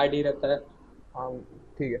टाइम ऐड ही रहता है. हाँ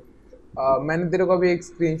ठीक है मैंने तेरे को अभी एक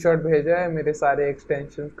स्क्रीनशॉट भेजा है मेरे सारे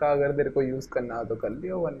एक्सटेंशंस का अगर तेरे को यूज करना हो तो कर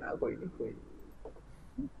लियो वरना कोई नहीं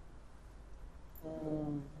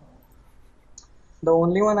The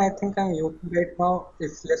only one I think I'm using right now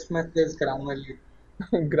is Listmeth is Grammarly.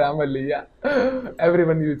 Grammarly या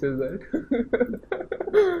everyone uses that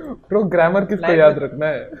bro grammar किसको Like याद रखना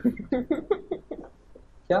है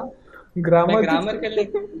क्या? मैं ग्रामर ग्रामर के लिए,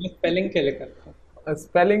 स्पेलिंग के लिए करता हूँ.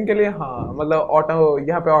 स्पेलिंग के लिए हाँ मतलब ऑटो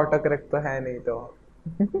यहाँ पे ऑटो करेक्ट तो है नहीं तो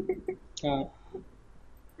हाँ,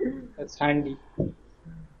 that's handy.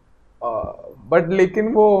 बट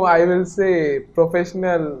लेकिन वो आई विल से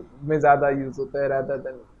प्रोफेशनल में ज्यादा यूज होता है rather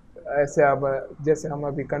देन ऐसे अब जैसे हम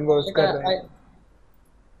अभी कन्वर्स Like कर रहे हैं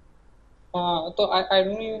तो I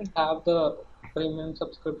don't even have the premium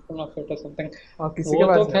subscription of it or something. हाँ किसी के वो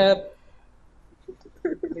तो पास है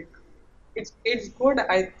खैर it's good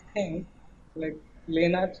I think, like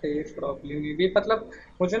लेना चाहिए प्रॉब्ली में भी. मतलब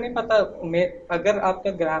मुझे नहीं पता, मैं अगर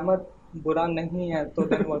आपका ग्रामर बुरा नहीं है तो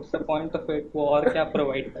then what's the point of it. वो और क्या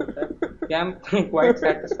प्रोवाइड करता है? I am quite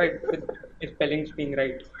satisfied with spellings being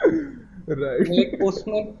right. Right. Like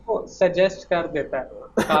उसमें वो सजेस्ट कर देता है,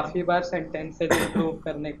 काफी बार सेंटेंसेस इंप्रूव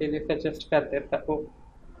करने के लिए सजेस्ट कर देता है वो।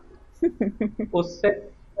 उससे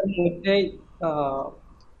मुझे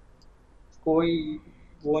कोई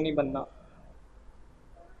वो नहीं बनना,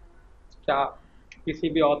 क्या, किसी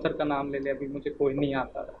भी ऑथर का नाम ले ले, अभी मुझे कोई नहीं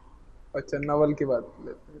आता है। अच्छा, नवल की बात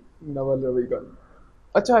लेते हैं, नवल रविकांत।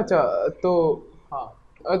 अच्छा अच्छा। तो हाँ,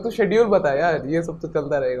 तो शेड्यूल बता यार, ये सब तो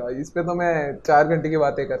चलता रहेगा इस पे, तो मैं 4 घंटे की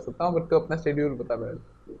बातें कर सकता हूँ, बट तो अपना शेड्यूल बता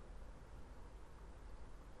पहले।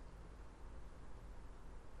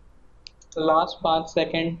 लास्ट 5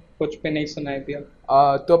 सेकंड कुछ भी नहीं सुनाई दिया।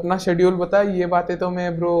 तो अपना शेड्यूल बता, ये बातें तो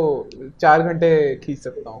मैं ब्रो 4 घंटे खींच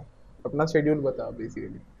सकता हूँ। अपना शेड्यूल बता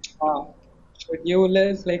बेसिकली। हाँ, शेड्यूल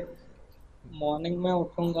इज लाइक मॉर्निंग में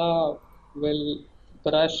उठूंगा, will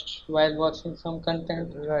brush while watching some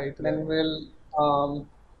content, right then right. will um,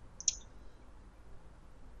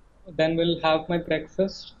 then we'll have my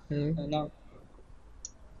breakfast, हम्म। है ना,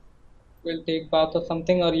 will take bath or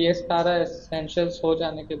something, और ये सारा essentials हो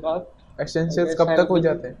जाने के बाद I एसेंशियल्स guess कब तक I'll हो be,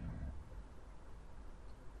 जाते हैं?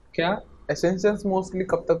 क्या, एसेंशियल्स मोस्टली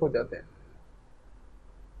कब तक हो जाते हैं?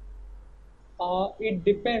 it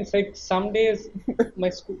depends. Like some days, my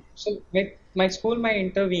school might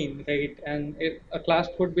intervene, right? And a class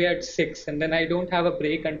could be at 6, and then I don't have a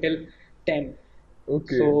break until 10.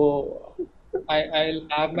 Okay. So I'll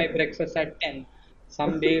have my breakfast at 10.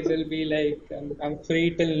 Some days it'll be like I'm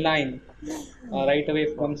free till 9. Right away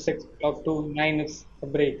from 6 o'clock to 9 is a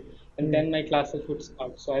break, and hmm then my classes would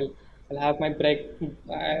start. So I'll have my break.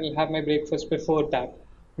 I'll have my breakfast before that.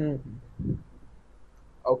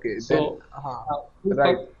 Okay then. So हाँ। school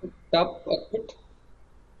right. fucked up a bit.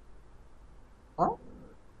 हाँ,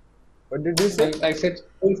 what did you से? I said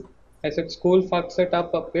school. I said school fucks it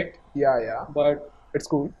up a bit, या but it's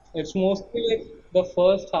cool. it's mostly like the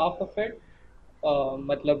first half of it.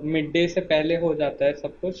 मतलब midday से पहले हो जाता है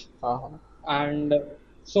सब कुछ, हाँ हाँ। and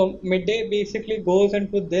so midday basically goes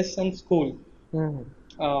into this and school. Hmm.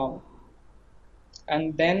 Um,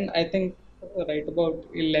 and then I think right about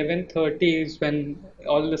 11:30 is when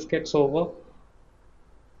all this gets over,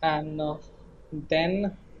 and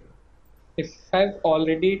then if I've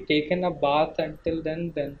already taken a bath until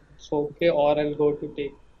then it's okay, or I'll go to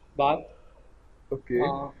take bath. Okay.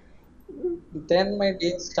 Uh, then my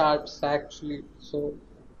day starts actually. So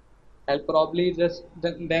I'll probably just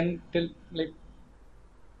then till like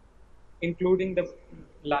including the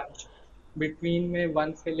lunch between में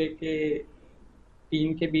 1 से लेके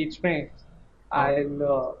 3 के बीच में हाँ।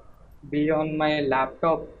 I'll be on my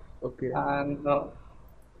laptop okay. and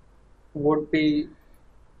would be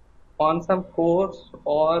on some course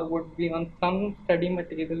or would be on some study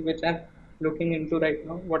material which I'm looking into right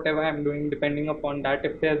now, whatever I'm doing, depending upon that.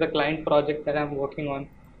 If there's a client project that I'm working on,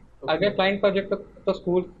 okay. अगर client project तो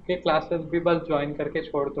school के classes भी बस join करके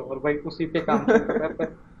छोड़ दो और भाई उसी पे काम चल रहा है, पर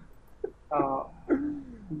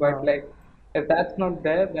बट हाँ। Like if that's not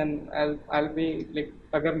there then I'll be like,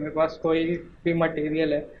 अगर मेरे पास कोई भी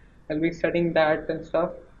मटेरियल है I'll be studying that and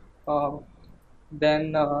stuff.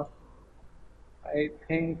 Then I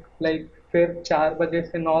think like फिर 4 बजे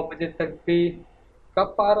से 9 बजे तक भी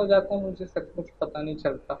कब पार हो जाता है मुझे सब कुछ पता नहीं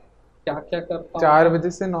चलता, क्या क्या करता हूँ चार मैं।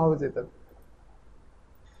 बजे से 9 बजे तक?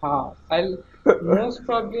 हाँ, I'll most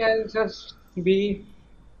probably I'll just be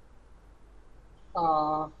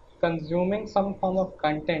uh, consuming some form of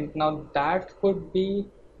content. Now that could be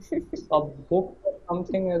a book or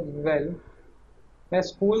something as well. मैं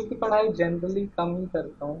स्कूल की पढ़ाई जनरली कम ही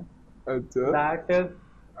करता हूँ. अच्छा। That is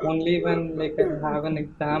only when like I have an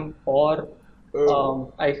exam or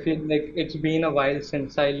I feel like it's been a while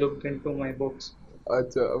since I looked into my books.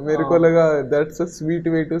 अच्छा, मेरे को Um, लगा that's a sweet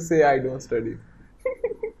way to से I don't study.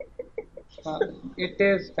 uh, it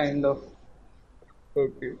is kind of.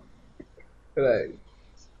 Okay. Right.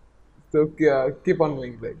 तो क्या, keep on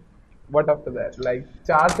going, like what after that, like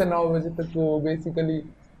 4 से 9 बजे तक वो बेसिकली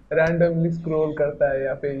रैंडमली स्क्रॉल करता है,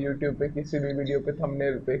 या फिर यूट्यूब पे किसी भी वीडियो पे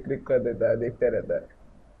थंबनेल पे क्लिक कर देता है, देखते रहता है?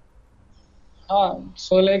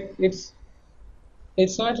 So like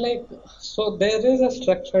it's not like, so there is a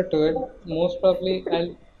structure to it. Most probably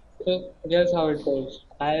I'll, so here's how it goes.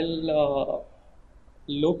 I'll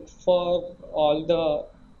look for all the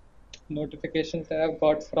notifications that I've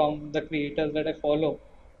got from the creators that I follow,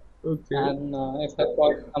 okay. and if I've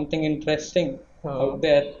got something interesting हाँ out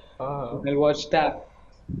there, हाँ। I'll watch that.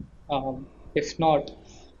 If not,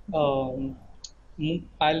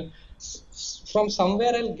 I'll from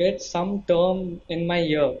somewhere I'll get some term in my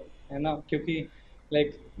ear, है ना, क्योंकि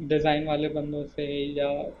like design वाले बंदों से या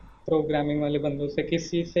programming वाले बंदों से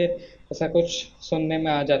किसी से ऐसा कुछ सुनने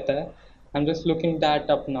में आ जाता है. I'm just looking that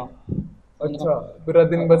up now. you know. अच्छा, पूरा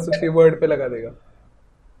दिन बस उसी वर्ड पे लगा देगा.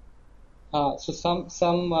 So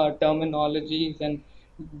some terminologies and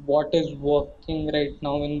what is working right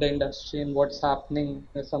now in the industry and what's happening,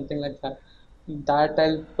 something like that. That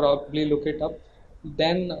I'll probably look it up.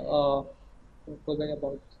 Then what was I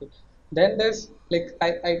about to say? Then there's like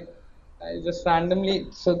I just randomly,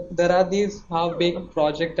 so there are these half baked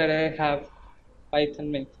project that I have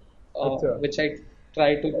Python में, अच्छा. which I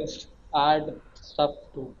try to just add stuff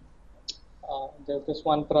to. There's this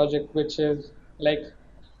one project which is like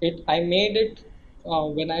it. I made it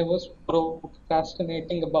when I was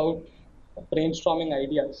procrastinating about brainstorming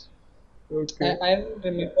ideas. Okay. I don't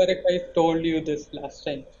remember if I told you this last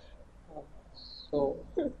time. Uh, so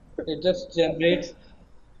it just generates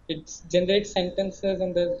sentences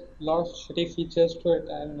and there's a lot of shitty features to it.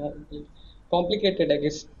 I don't know, complicated I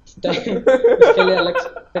guess. Time उसके लिए अलग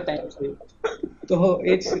से time चाहिए. तो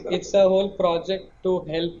it's a whole project to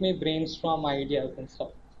help me brainstorm ideas and stuff.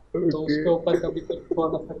 तो उसके Okay. ऊपर कभी कुछ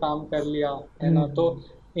थोड़ा सा काम कर लिया है ना. तो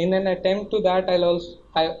in an attempt to that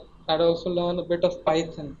I'd also learn a bit of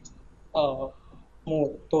Python uh, more.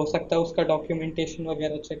 तो हो सकता है उसका documentation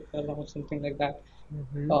वगैरह check कर रहा हूँ, something like that.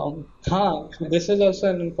 Mm-hmm. हाँ, this is also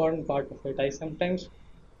an important part of it. I sometimes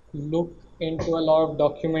look into a lot of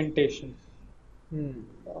documentation. Hmm.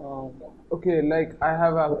 Um, Okay, like I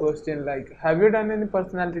have a question. Like, have you done any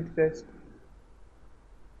personality test?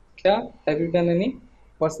 क्या? Have you done any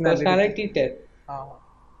Personality test. personality test? हाँ.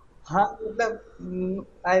 हाँ मतलब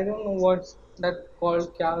I don't know what's that called,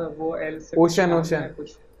 क्या है वो, L से कुछ Ocean, नाम है ocean.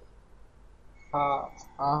 कुछ. हाँ,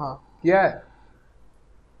 हाँ हाँ. क्या है?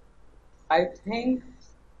 I think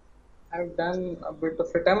I've done a bit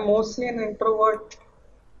of it. I'm mostly an introvert.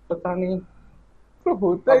 पता नहीं. तो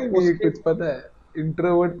होता ही अब नहीं है उसके कुछ, पता है.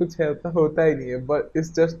 इंट्रोवर्ट कुछ है होता ही नहीं है, but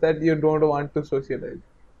it's just that you don't want to socialise.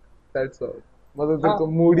 That's all. मतलब तेरे हाँ को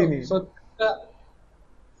मूड ही नहीं. so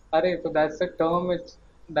अरे so that's a term which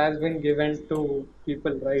that's been given to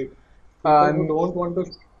people, right? People who हाँ. don't want to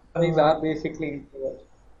socialize हाँ. are basically introverts.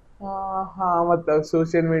 हाँ, मतलब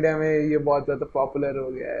सोशल मीडिया में ये बहुत ज्यादा पॉपुलर हो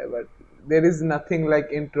गया है, but there is nothing like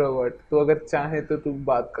introvert. तो अगर चाहे तो तू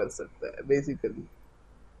बात कर सकता है बेसिकली.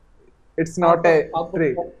 इट्स हाँ नॉट तो ए अब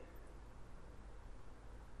ट्रेट.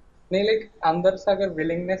 नहीं, लाइक अंदर से अगर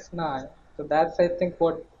विलिंगनेस ना आए तो that's I think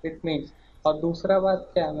what it means. और दूसरा बात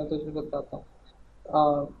क्या है, मैं तुझे बताता हूँ.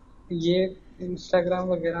 ये इंस्टाग्राम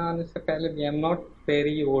वगैरह आने से पहले भी, I am not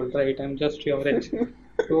very old, right? I am just your age.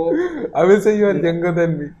 तो आई विल से you are younger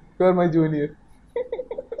than me. You are my junior.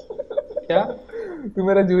 क्या? तू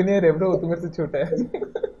मेरा जूनियर है ब्रो, तू मेरे से छोटा है.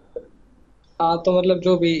 हाँ तो मतलब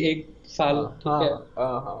जो भी एक साल, हाँ ठीक है.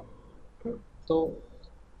 हाँ हाँ. तो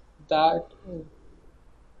दैट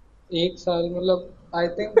एक साल मतलब I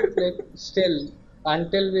think like still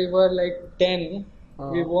until we were like 10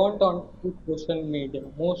 we हाँ. weren't on social media,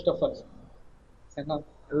 most of us, है ना.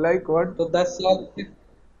 Like what? तो 10 साल,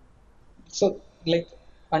 so like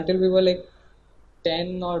until we were like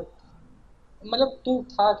 10 और मतलब तू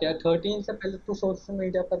था क्या 13 से पहले तू सोशल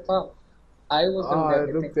मीडिया पर था? I was in that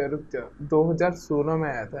I रुक थिंक. जा रुक जा. 2016 में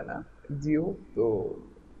आया था ना जियो. तो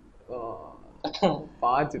आ,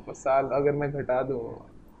 5 साल अगर मैं घटा दूं.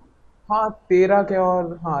 हाँ 13 के,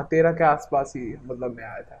 और हाँ 13 के आसपास ही मतलब मैं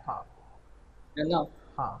आया था. हाँ. है ना.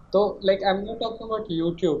 हाँ. तो like I am not talking about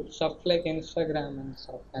YouTube stuff like Instagram and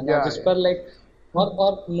stuff, है ना, या जिस पर लाइक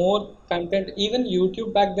और more content. Even YouTube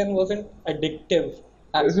back then wasn't addictive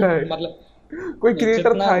as, right. कोई मतलब क्रिएटर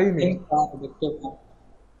जितना था ही नहीं. थिंक था एडिक्टिव था.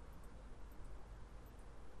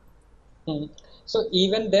 So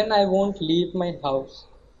even then I won't leave my house.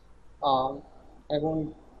 I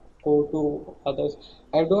won't go to others.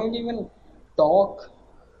 I don't even talk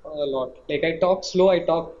a lot. Like I talk slow, I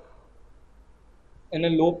talk in a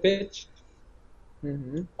low pitch.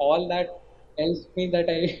 Hmm. All that tells me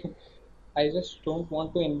that I just don't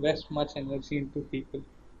want to invest much energy into people.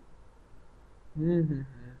 हम्म.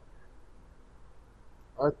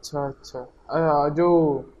 अच्छा अच्छा. जो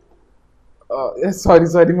sorry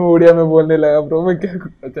sorry, मैं उड़िया में बोलने लगा bro. मैं क्या.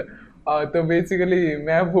 अच्छा. तो बेसिकली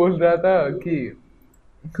मैं बोल रहा था कि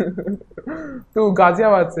तू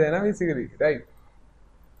गाजियाबाद से है ना basically, right?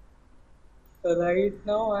 Right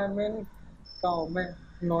now I'm in गाँव में,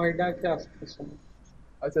 नोएडा के आसपास हूँ.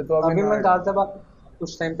 अच्छा, तो अभी अभी मैं नोएडा. गाजियाबाद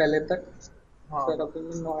कुछ टाइम पहले तक, हाँ. फिर अभी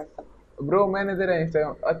मैं नोएडा. ब्रो मैंने तेरा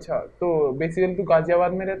इंस्टाग्राम. अच्छा, तो बेसिकली तू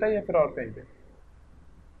गाजियाबाद में रहता है या फिर और कहीं पे?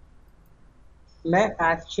 मैं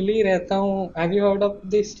एक्चुअली रहता हूँ. Have you heard of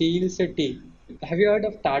the steel city? Have you heard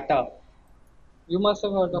of Tata? You must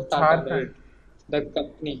have heard of Tata, Jharkhand. Right? The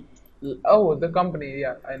company. Oh, the company,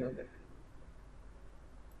 या I know that.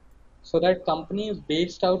 So that company is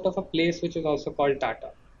based out of a place which is also called Tata.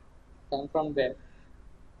 I'm from there.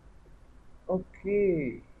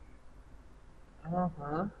 Okay.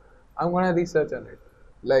 Uh-huh. I'm gonna research on it.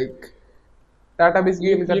 Like Tata basically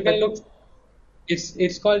You करता can है look.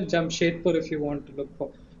 It's called Jamshedpur if you want to look for.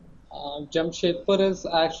 Jamshedpur is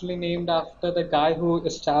actually named after the guy who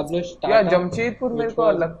established या Tata, Jamshedpur मेरे which को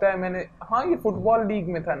was लगता है मैंने हाँ ये फुटबॉल लीग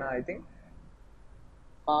में था ना आई थिंक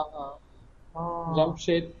uh, uh, हाँ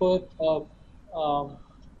Jamshedpur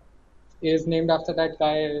is named after that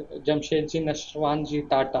guy Jamshedji Nashwanji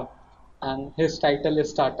Tata, and his title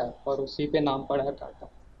is Tata और उसी पे नाम पड़ा है Tata,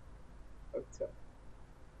 अच्छा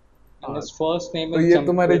and हाँ his first name तो is ये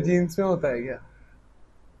तुम्हारे Jamshid. जीन्स में होता है क्या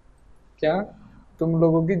क्या? तुम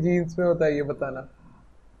लोगों की जीन्स में होता है ये बताना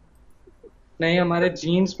नहीं हमारे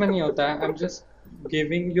जीन्स में नहीं होता है. I'm just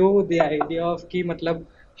giving you the idea of कि मतलब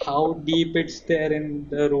how deep it's there in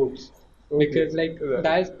the roots, okay because like right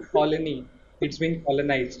that colony, it's been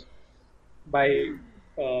colonized by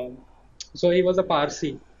um, so he was a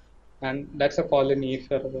Parsi, and that's a colony if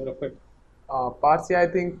you're aware of it. Parsi I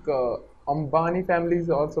think Ambani family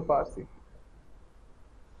is also Parsi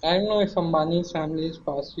I don't know if Ambani's family is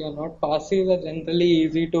Parsi or not. Parsis are generally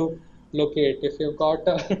easy to locate. If you've got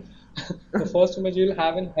the first image you'll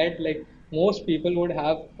have in head, like most people would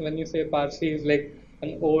have when you say Parsi, is like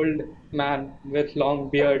an old man with long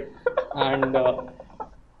beard and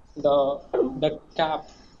the cap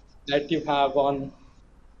that you have on.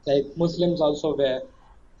 Like Muslims also wear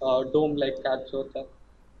dome like caps. होता है.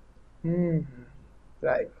 हम्म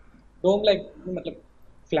right डोम like मतलब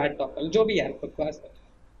flat top जो भी है बकवास है.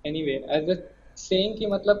 Anyway as a saying कि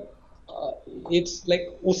मतलब इट्स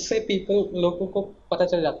लाइक उससे पीपल लोगों को पता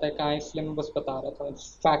चल जाता है कहाँ, इसलिए मैं बस बता रहा था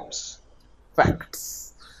फैक्ट्स. फैक्ट्स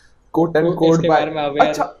कोट एंड तो कोड इसके बाय बारे में अवेयर.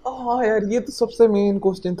 अच्छा हाँ यार ये तो सबसे मेन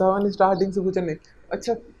क्वेश्चन था मैंने स्टार्टिंग से पूछा नहीं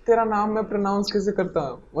अच्छा तेरा नाम मैं प्रोनाउंस कैसे करता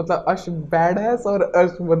हूँ मतलब अश बैडएस और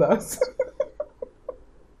अर्श badass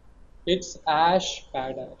it's ash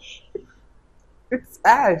bad ash. It's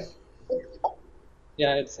ऐश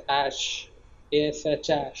या it's ash, S H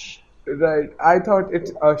ash. Right I thought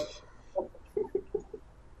it's अश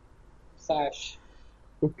सैश.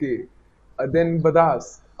 Okay then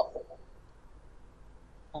badass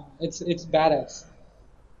it's bad ash.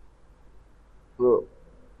 bro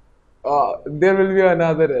there will be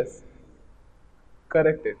another s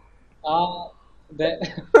correct it uh, there,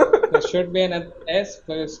 there should be an S,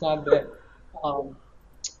 but it's not there. um,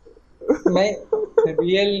 My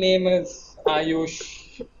real name is Ayush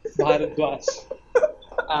Bharadwaj,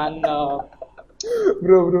 and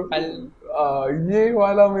bro I'll. ये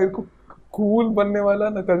वाला मेरे को cool बनने वाला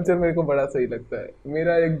ना culture मेरे को बड़ा सही लगता है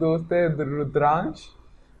मेरा एक दोस्त है रुद्रांश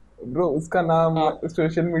ब्रो उसका नाम Uh,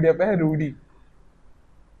 सोशल मीडिया पे है Rudy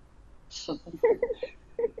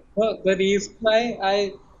no, the reason why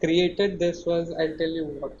I created this was, I'll tell you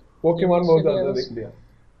what. Pokemon बहुत Initially, ज्यादा देख लिया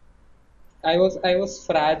I was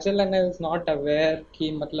fragile and I was not aware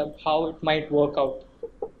कि मतलब how it might work out.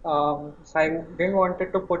 So I didn't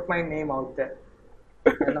wanted to put my name out there.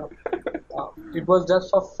 You know, it was just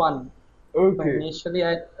for fun. So okay initially,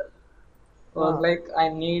 I was हाँ like, I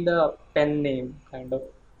need a pen name kind of.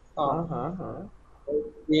 हाँ Um, हाँ हाँ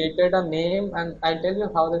Created a name, and I'll tell you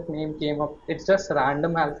how this name came up. It's just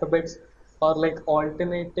random alphabets, or like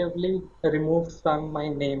alternatively removed from my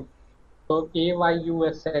name. So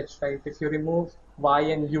Ayush, right? If you remove Y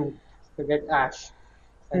and U, you get Ash,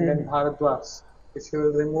 and then hmm Bharadwaj. If you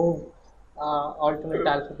remove alternate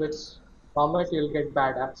alphabets from it, you'll get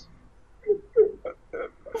Badass.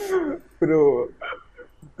 Bro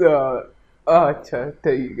अच्छा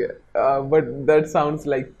ठीक है but that sounds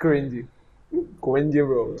like cringy cringy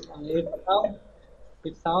bro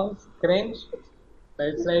It sounds cringe, but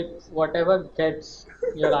it's like whatever gets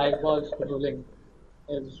your eyeballs rolling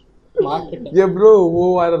is marketing. ये bro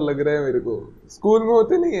वो वाला लग रहा है मेरे को स्कूल में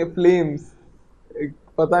होते नहीं है फ्लेम्स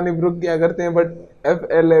पता नहीं ब्रो क्या करते हैं बट एफ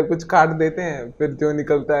एल है कुछ काट देते हैं फिर जो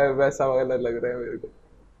निकलता है वैसा वाला लग रहा है मेरे को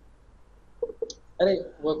अरे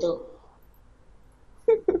वो तो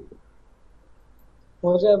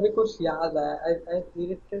मुझे अभी कुछ याद आया. आई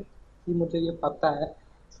क्रिएटेड कि मुझे ये पता है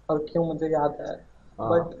और क्यों मुझे याद आया. हाँ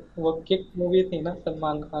बट वो किक मूवी थी ना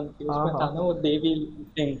सलमान खान की, हाँ उसमें हाँ था ना वो देवी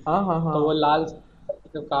सिंह. हाँ हाँ तो वो हाँ लाल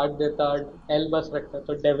जो काट देता एल बस रखता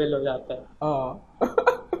तो डेविल हो जाता है. हाँ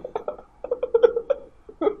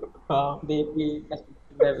हाँ देवी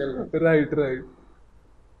डेविल. राइट राइट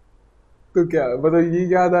तो क्या मतलब ये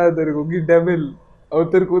याद आया तेरे को कि डेविल और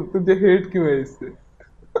तेरे को तुझे हेट क्यों है इससे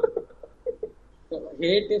So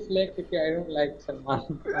hate is like if I don't like Salman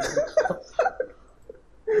Khan.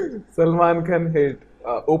 Salman Khan hate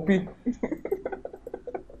OP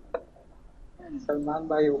Salman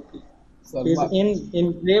by OP. He's Salman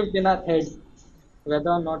engraved in our head,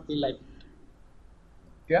 whether or not we like it.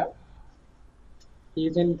 क्या?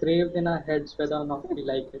 He's engraved in our heads, whether or not we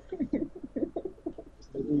like it.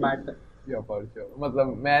 Doesn't matter. या for sure, मतलब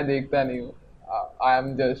मैं देखता नहीं हूँ. I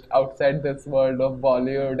am just outside this world of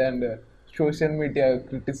Bollywood and social media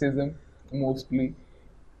criticism mostly.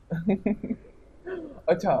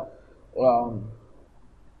 अच्छा,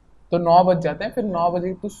 तो 9 बज जाते हैं, फिर 9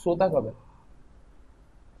 बजे तू सोता कब है?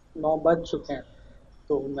 9 बज चुके हैं,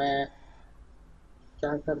 तो मैं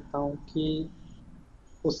क्या करता हूँ कि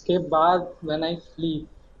उसके बाद when I sleep,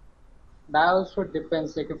 that also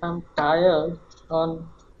depends. Like if I'm tired, on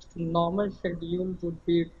normal schedule would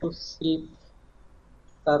be to sleep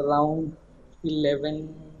around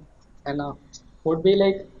 11, and would be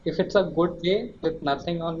like if it's a good day with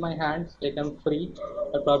nothing on my hands, like I'm free,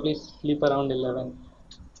 I'll probably sleep around 11.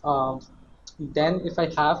 Um, then if I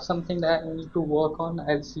have something that I need to work on,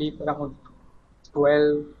 I'll sleep around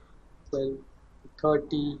 12,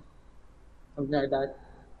 12:30, something like that.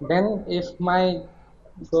 Then if my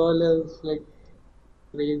girl is like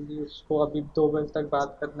crazy, उसको अभी 2 बजे तक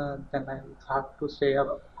बात करना, then I have to stay up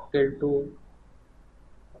till 2.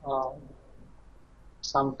 Um,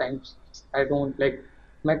 sometimes I don't like,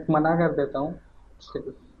 मैं मना कर देता हूँ. Still,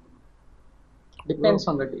 Bro, depends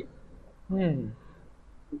on the day. hmm.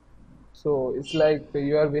 So it's like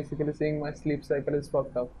you are basically saying my sleep cycle is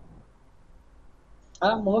fucked up.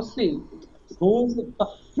 Mostly who's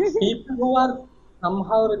people who are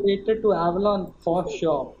somehow related to Avalon for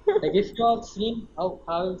sure. Like if you have seen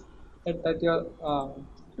how is it that your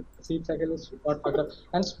sleep cycle is got fucked up,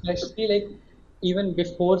 and especially like even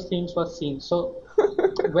before scenes was seen. So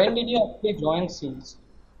when did you actually join scenes?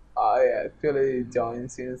 I actually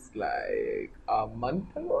joined since like a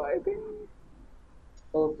month ago, I think.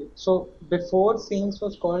 Okay, so before scenes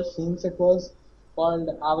was called scenes, it was called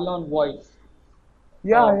Avalon Voice.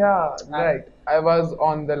 Yeah, yeah, And right. I was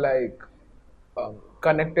on the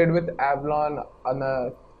connected with Avalon on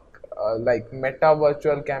a like Meta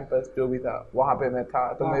virtual campus जो भी था वहाँ पे मैं था,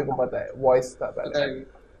 तो मेरे को हाँ, पता है वॉइस था पहले. right.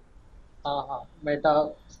 मेटा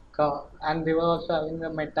का, and they were also having the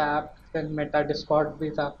Meta app, then Meta Discord भी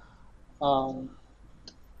था. um,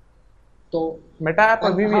 तो मेटा ऐप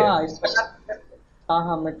and अभी भी है. हाँ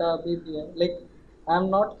हाँ Meta अभी भी है. Like I'm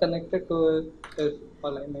not connected to it, is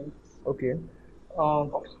all I mean. Okay.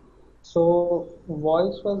 um, so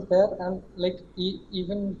voice was there, and like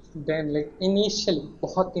even then, like initially,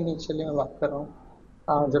 बहुत initially मैं बात कर रहा हूँ,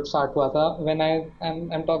 जब स्टार्ट हुआ था, when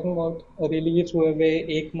I'm talking about release हुए हुए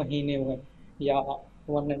 1 महीने हुए, या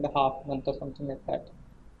 1.5 month or something like that.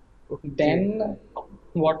 Okay. Then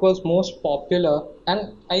what was most popular, and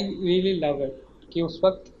I really love it, कि उस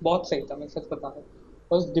वक्त बहुत सही था, मैं सच बता रहा हूँ,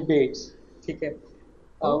 was debates. ठीक है.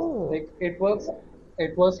 Oh. Like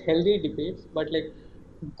it was healthy debates, but like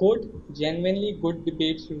good, genuinely good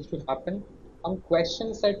debates used to happen on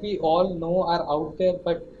questions that we all know are out there,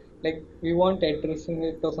 but like we weren't addressing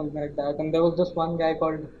it or something like that. And there was this one guy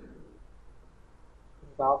called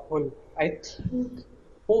Rahul.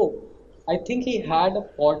 Oh, I think he had a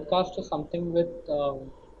podcast or something with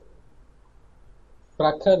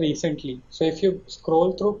Prakhar recently. So if you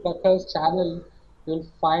scroll through Prakhar's channel, you'll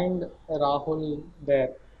find Rahul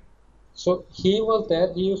there. So he was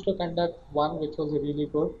there. He used to conduct one which was really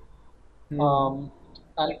good. Hmm. Um,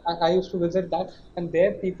 and I used to visit that, and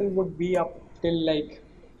there people would be up till like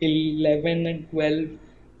 11 and 12.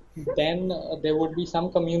 Then there would be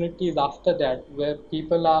some communities after that where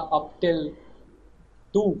people are up till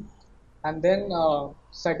 2, and then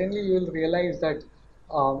suddenly you will realize that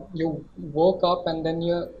you woke up, and then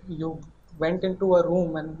you went into a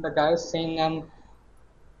room, and the guy is saying,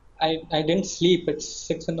 I didn't sleep. It's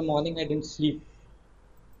 6 in the morning. I didn't sleep.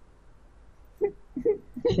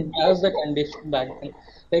 That was the condition back then.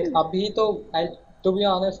 Like abhi to, I to be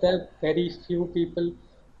honest, there are very few people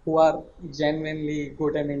who are genuinely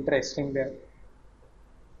good and interesting there.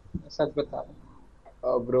 सच बता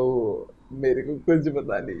रहा हूँ. Bro, मेरे को कुछ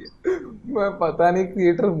पता नहीं है. मैं पता नहीं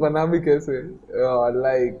क्रिएटर बना भी कैसे.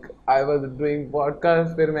 Like I was doing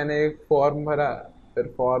podcast, फिर मैंने एक फॉर्म भरा.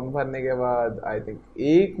 फिर फॉर्म भरने के बाद आई थिंक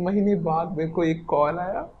 1 महीने बाद मेरे को एक कॉल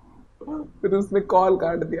आया. फिर उसने कॉल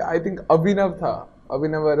काट दिया. आई थिंक अभिनव था,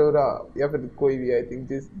 अभिनव अरोरा, या फिर कोई भी, आई थिंक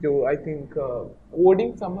जिस जो आई थिंक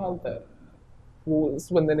कोडिंग संभालता है, वो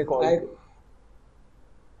उस बंदे ने कॉल I किया.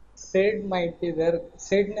 Sid might be there.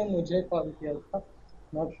 Sid ने मुझे कॉल किया था.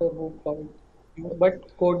 Not sure who called. But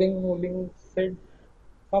coding वोडिंग Sid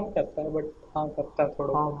कम करता है, but हाँ करता है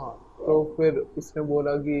थोड़ा हाँ बहुत. हाँ. तो फिर उसने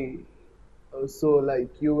बोला कि so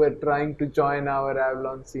like you were trying to join our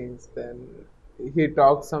Avalon scenes then. he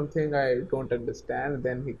talked something I don't understand.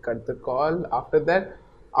 Then he cut the call. After that,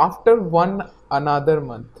 after one another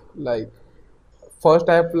month, like first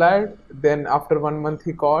I applied, then after 1 month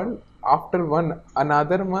he called. After one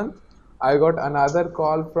another month, I got another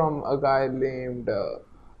call from a guy named.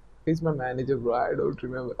 He's my manager, bro. I don't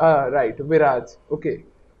remember. Right, Viraj. Okay,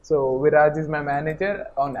 so Viraj is my manager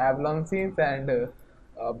on Avalon Scenes, and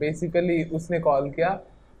basically उसने call किया,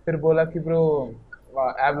 फिर बोला कि bro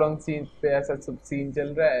Avalon scene पे ऐसा सब scene चल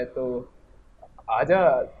रहा है तो आजा,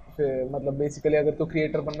 फिर मतलब बेसिकली अगर तू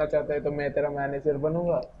क्रिएटर बनना चाहता है तो मैं तेरा मैनेजर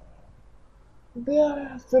बनूंगा।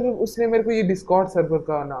 फिर उसने मेरे को ये डिस्कॉर्ड सर्वर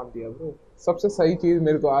का नाम दिया ब्रो। सबसे सही चीज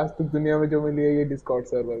मेरे को आज तक दुनिया में जो मिली है ये डिस्कॉर्ड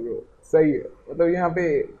सर्वर ब्रो। सही है, मतलब यहाँ पे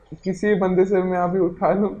किसी बंदे से मैं अभी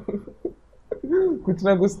उठा लूँ कुछ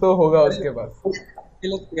ना कुछ तो होगा उसके पास।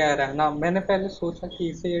 गलत कह रहा है ना। मैंने पहले सोचा कि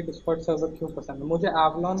इसे ये डिस्कॉर्ड सर्वर क्यों पसंद है। मुझे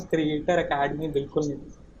एवलॉन क्रिएटर एकेडमी बिल्कुल नहीं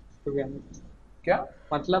पसंद to be honest। क्या?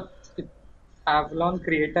 मतलब एवलॉन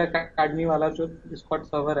क्रिएटर एकेडमी वाला जो डिस्कॉर्ड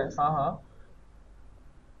सर्वर है, हाँ हाँ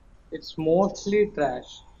it's mostly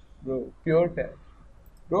trash. Bro, pure trash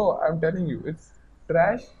bro, I am telling you it's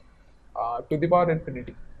trash to the power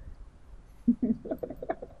infinity.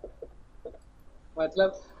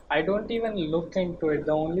 मतलब I don't even look into it.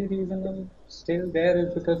 The only reason I'm still there is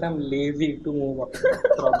because I'm lazy to move out.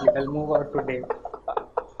 Probably I'll move out today।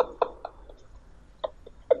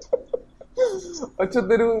 अच्छा,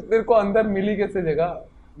 तेरे तेरे को अंदर मिली कैसे जगह?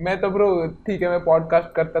 मैं तो ब्रो ठीक है, मैं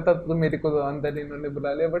पॉडकास्ट करता था तो मेरे को तो अंदर इन्होंने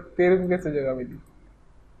बुला लिया, बट तेरे को कैसे जगह मिली?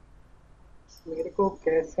 मेरे को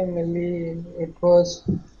कैसे मिली? It was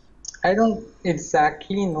I don't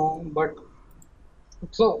exactly know, but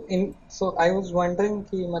so I was wondering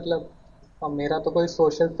कि मतलब मेरा तो कोई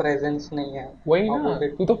सोशल प्रेजेंस नहीं है। वही How ना, would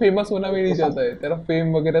it तू तो फेमस होना भी नहीं तो चाहता है, तेरा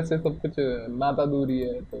फेम वगैरह से सब कुछ नाता दूरी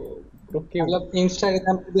है, तो ब्रो क्यों? मतलब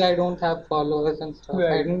इंस्टाग्राम पे भी I don't have followers and stuff। I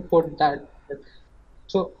right. didn't put that।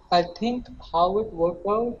 So I think how it worked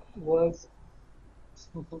out was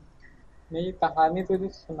मैं ये कहानी तुझे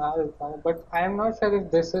सुना देता हूँ, but I am not sure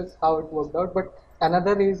if this is how it worked out, but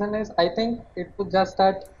another reason is I think it was just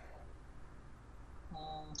that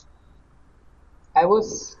uh, I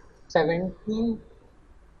was 17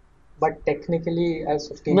 but technically I was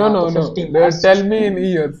 15। No हाँ no तो no, 15 as tell me in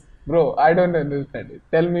years bro, I don't understand it,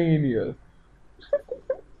 tell me in years।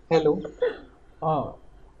 hello, हाँ,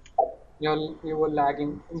 you were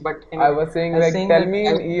lagging, but I anyway was saying I was like saying tell that me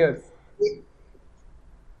I in years,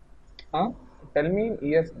 huh tell me in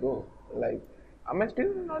years bro, like am I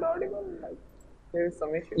still not audible, like there is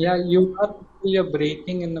some issue? yeah you're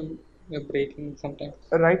breaking in the you're breaking sometimes,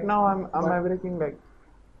 Right now I'm but everything like।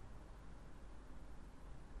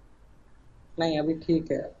 नहीं अभी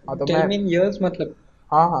ठीक है। हाँ तो tell मैं, मी in years मतलब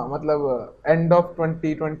हाँ हाँ मतलब एंड ऑफ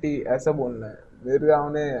 2020 ऐसा बोलना है मेरे गाँव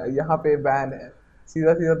ने, यहाँ पे बैन है,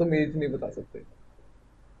 सीधा सीधा तुम एज नहीं बता सकते।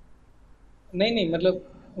 नहीं नहीं मतलब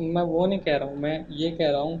मैं वो नहीं कह रहा हूँ। मैं ये कह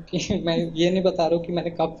रहा हूँ कि मैं ये नहीं बता रहा हूँ कि मैंने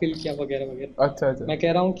कब फील किया वगैरह वगैरह। अच्छा अच्छा। मैं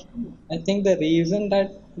कह रहा हूँ कि I think the reason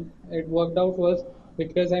that it worked out was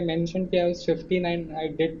because I mention कि I was 15 and I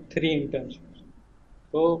did 3 internships.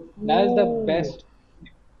 तो that is the oh, best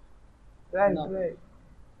right ना। Right,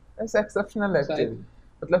 that's exceptional So I, actually.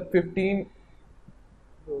 मतलब 15,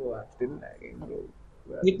 bro I am still lagging bro,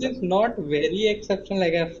 it is not very exceptional.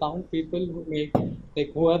 Like I found people who make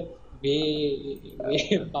like who are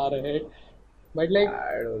way far ahead. But like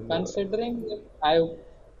I don't know. considering that I हाँ,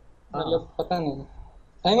 मतलब पता नहीं।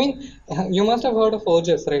 I mean you must have heard of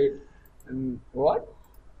OJS, right? What?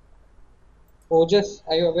 OJS,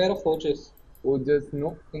 are you aware of OJS? Oh just no,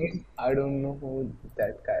 I don't know who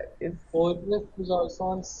that guy is। OJS is also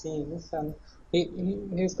on scenes and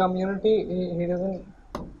his community he doesn't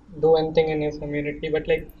do anything in his community, but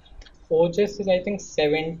like OJS is I think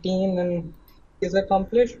 17 and he's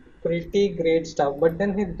accomplished pretty great stuff. But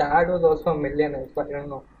then his dad was also a millionaire, so I don't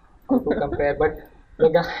know how to compare. But the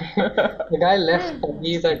guy the guy left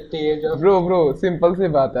studies at the age of bro bro, simple सी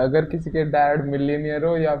बात है, अगर किसी के dad millionaire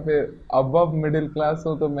हो या फिर above middle class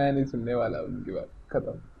हो तो मैं नहीं सुनने वाला उनकी बात,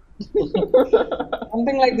 खत्म।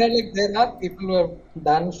 something like that. Like there are people who have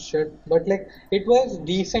done shit, but like it was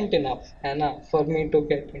decent enough, Hannah, for me to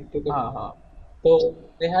get into the. हाँ हाँ So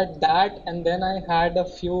I had that, and then I had a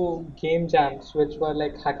few game jams which were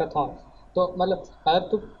like hackathons। तो मतलब अगर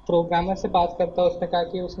तू programmer से बात करता है उसने कहा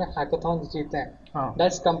कि उसने हैकाथॉन्स जीते हैं। हाँ।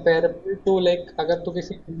 दैट्स कंपेरेबल टू लाइक अगर तू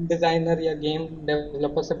किसी डिजाइनर या गेम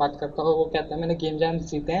डेवलपर से बात करता हो वो कहता है मैंने गेम जैम्स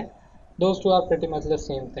जीते हैं। Those two are pretty much the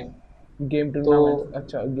same thing. Game तो टूर्नामेंट्स,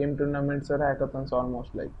 अच्छा गेम टूर्नामेंट्स और हैकाथॉन्स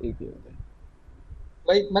ऑलमोस्ट लाइक एक ही होते हैं।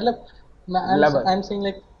 वही मतलब लेवल। I am saying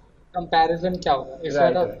like comparison क्या होगा? If you're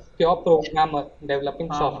right a right pure programmer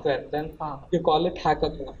developing हाँ हाँ software, then हाँ you call it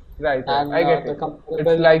hackathon, right right I and get the it. It's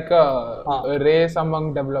comparable, like हाँ a race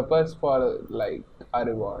among developers for like a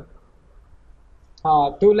reward.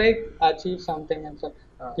 to like achieve something and so.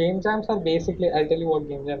 हाँ Game jams are basically, I'll tell you what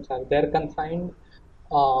game jams are. They're confined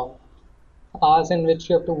uh, hours in which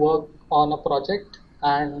you have to work on a project,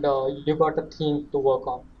 and you got a theme to work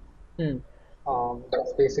on. hmm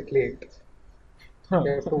That's basically it. You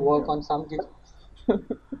have to work on something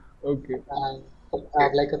okay and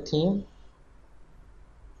have like a theme.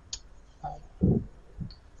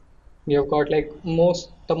 You've got like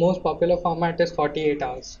the most popular format is 48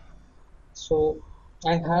 hours. So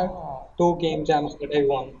I had oh two game jams that I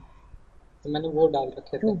won. तो मैंने वो डाल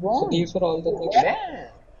रखे you थे. So won these were all the things. damn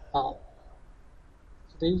हाँ,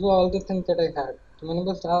 so these were all the things that I had. तो मैंने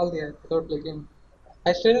बस डाल दिया. I thought like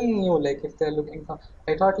I still knew like if they're looking for.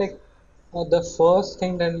 I thought like the first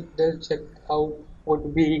thing that they'll check out would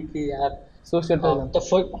be कि यार social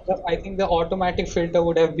presence. I think the automatic filter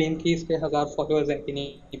would have been कि इसके 1000 followers हैं कि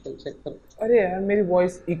नहीं. People check कर. अरे यार मेरी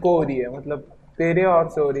वॉइस इको हो रही है मतलब तेरे और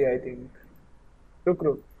से हो रही है आई थिंक रुक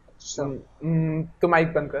रुक Sure. तो माइक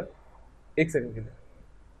बंद कर एक सेकंड के लिए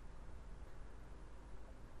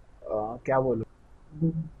क्या बोलूं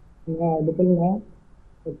No, audible now.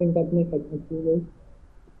 I think अपनी खत्म हो गई.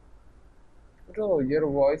 bro your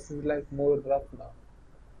voice is like more rough now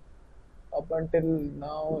up until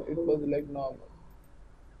now it was like normal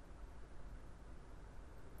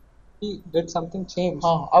Did something change?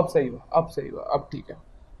 हाँ अब सही हुआ अब ठीक है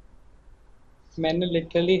मैंने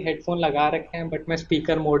लिटरली हेडफोन लगा रखे हैं बट मैं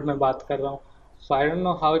स्पीकर मोड में बात कर रहा हूँ. So I don't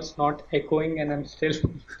know how it's not echoing and I'm still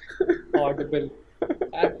audible.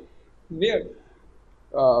 Weird.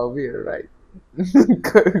 weird right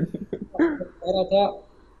कह रहा था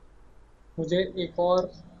मुझे एक और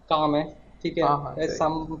काम है. ठीक है. हाँ हाँ सही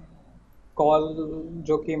सम कॉल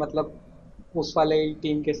जो कि मतलब उस वाले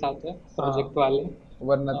टीम के साथ है, प्रोजेक्ट हाँ वाले.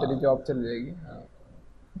 वरना तेरी जॉब चल जाएगी हाँ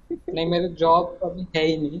नहीं, मेरी जॉब अभी है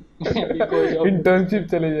ही नहीं. मैं अभी कोई जॉब इंटर्नशिप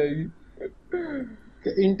चली जाएगी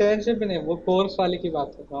इंटर्नशिप नहीं, वो कोर्स वाले की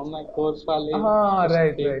बात कर रहा हूँ मैं. कोर्स वाले हाँ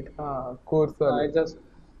राइट उसके राइट हाँ कोर्स वाले आई जस्ट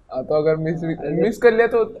हाँ, तो अगर मिस कर लिया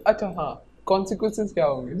तो अच्छा हाँ कॉन्सिक्वेंसेस क्या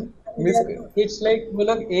होंगे मिस कर इट्स लाइक वो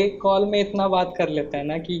लोग एक कॉल में इतना बात कर लेते हैं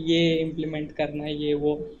ना कि ये इम्प्लीमेंट करना है ये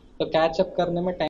वो, तो कैच अप करने में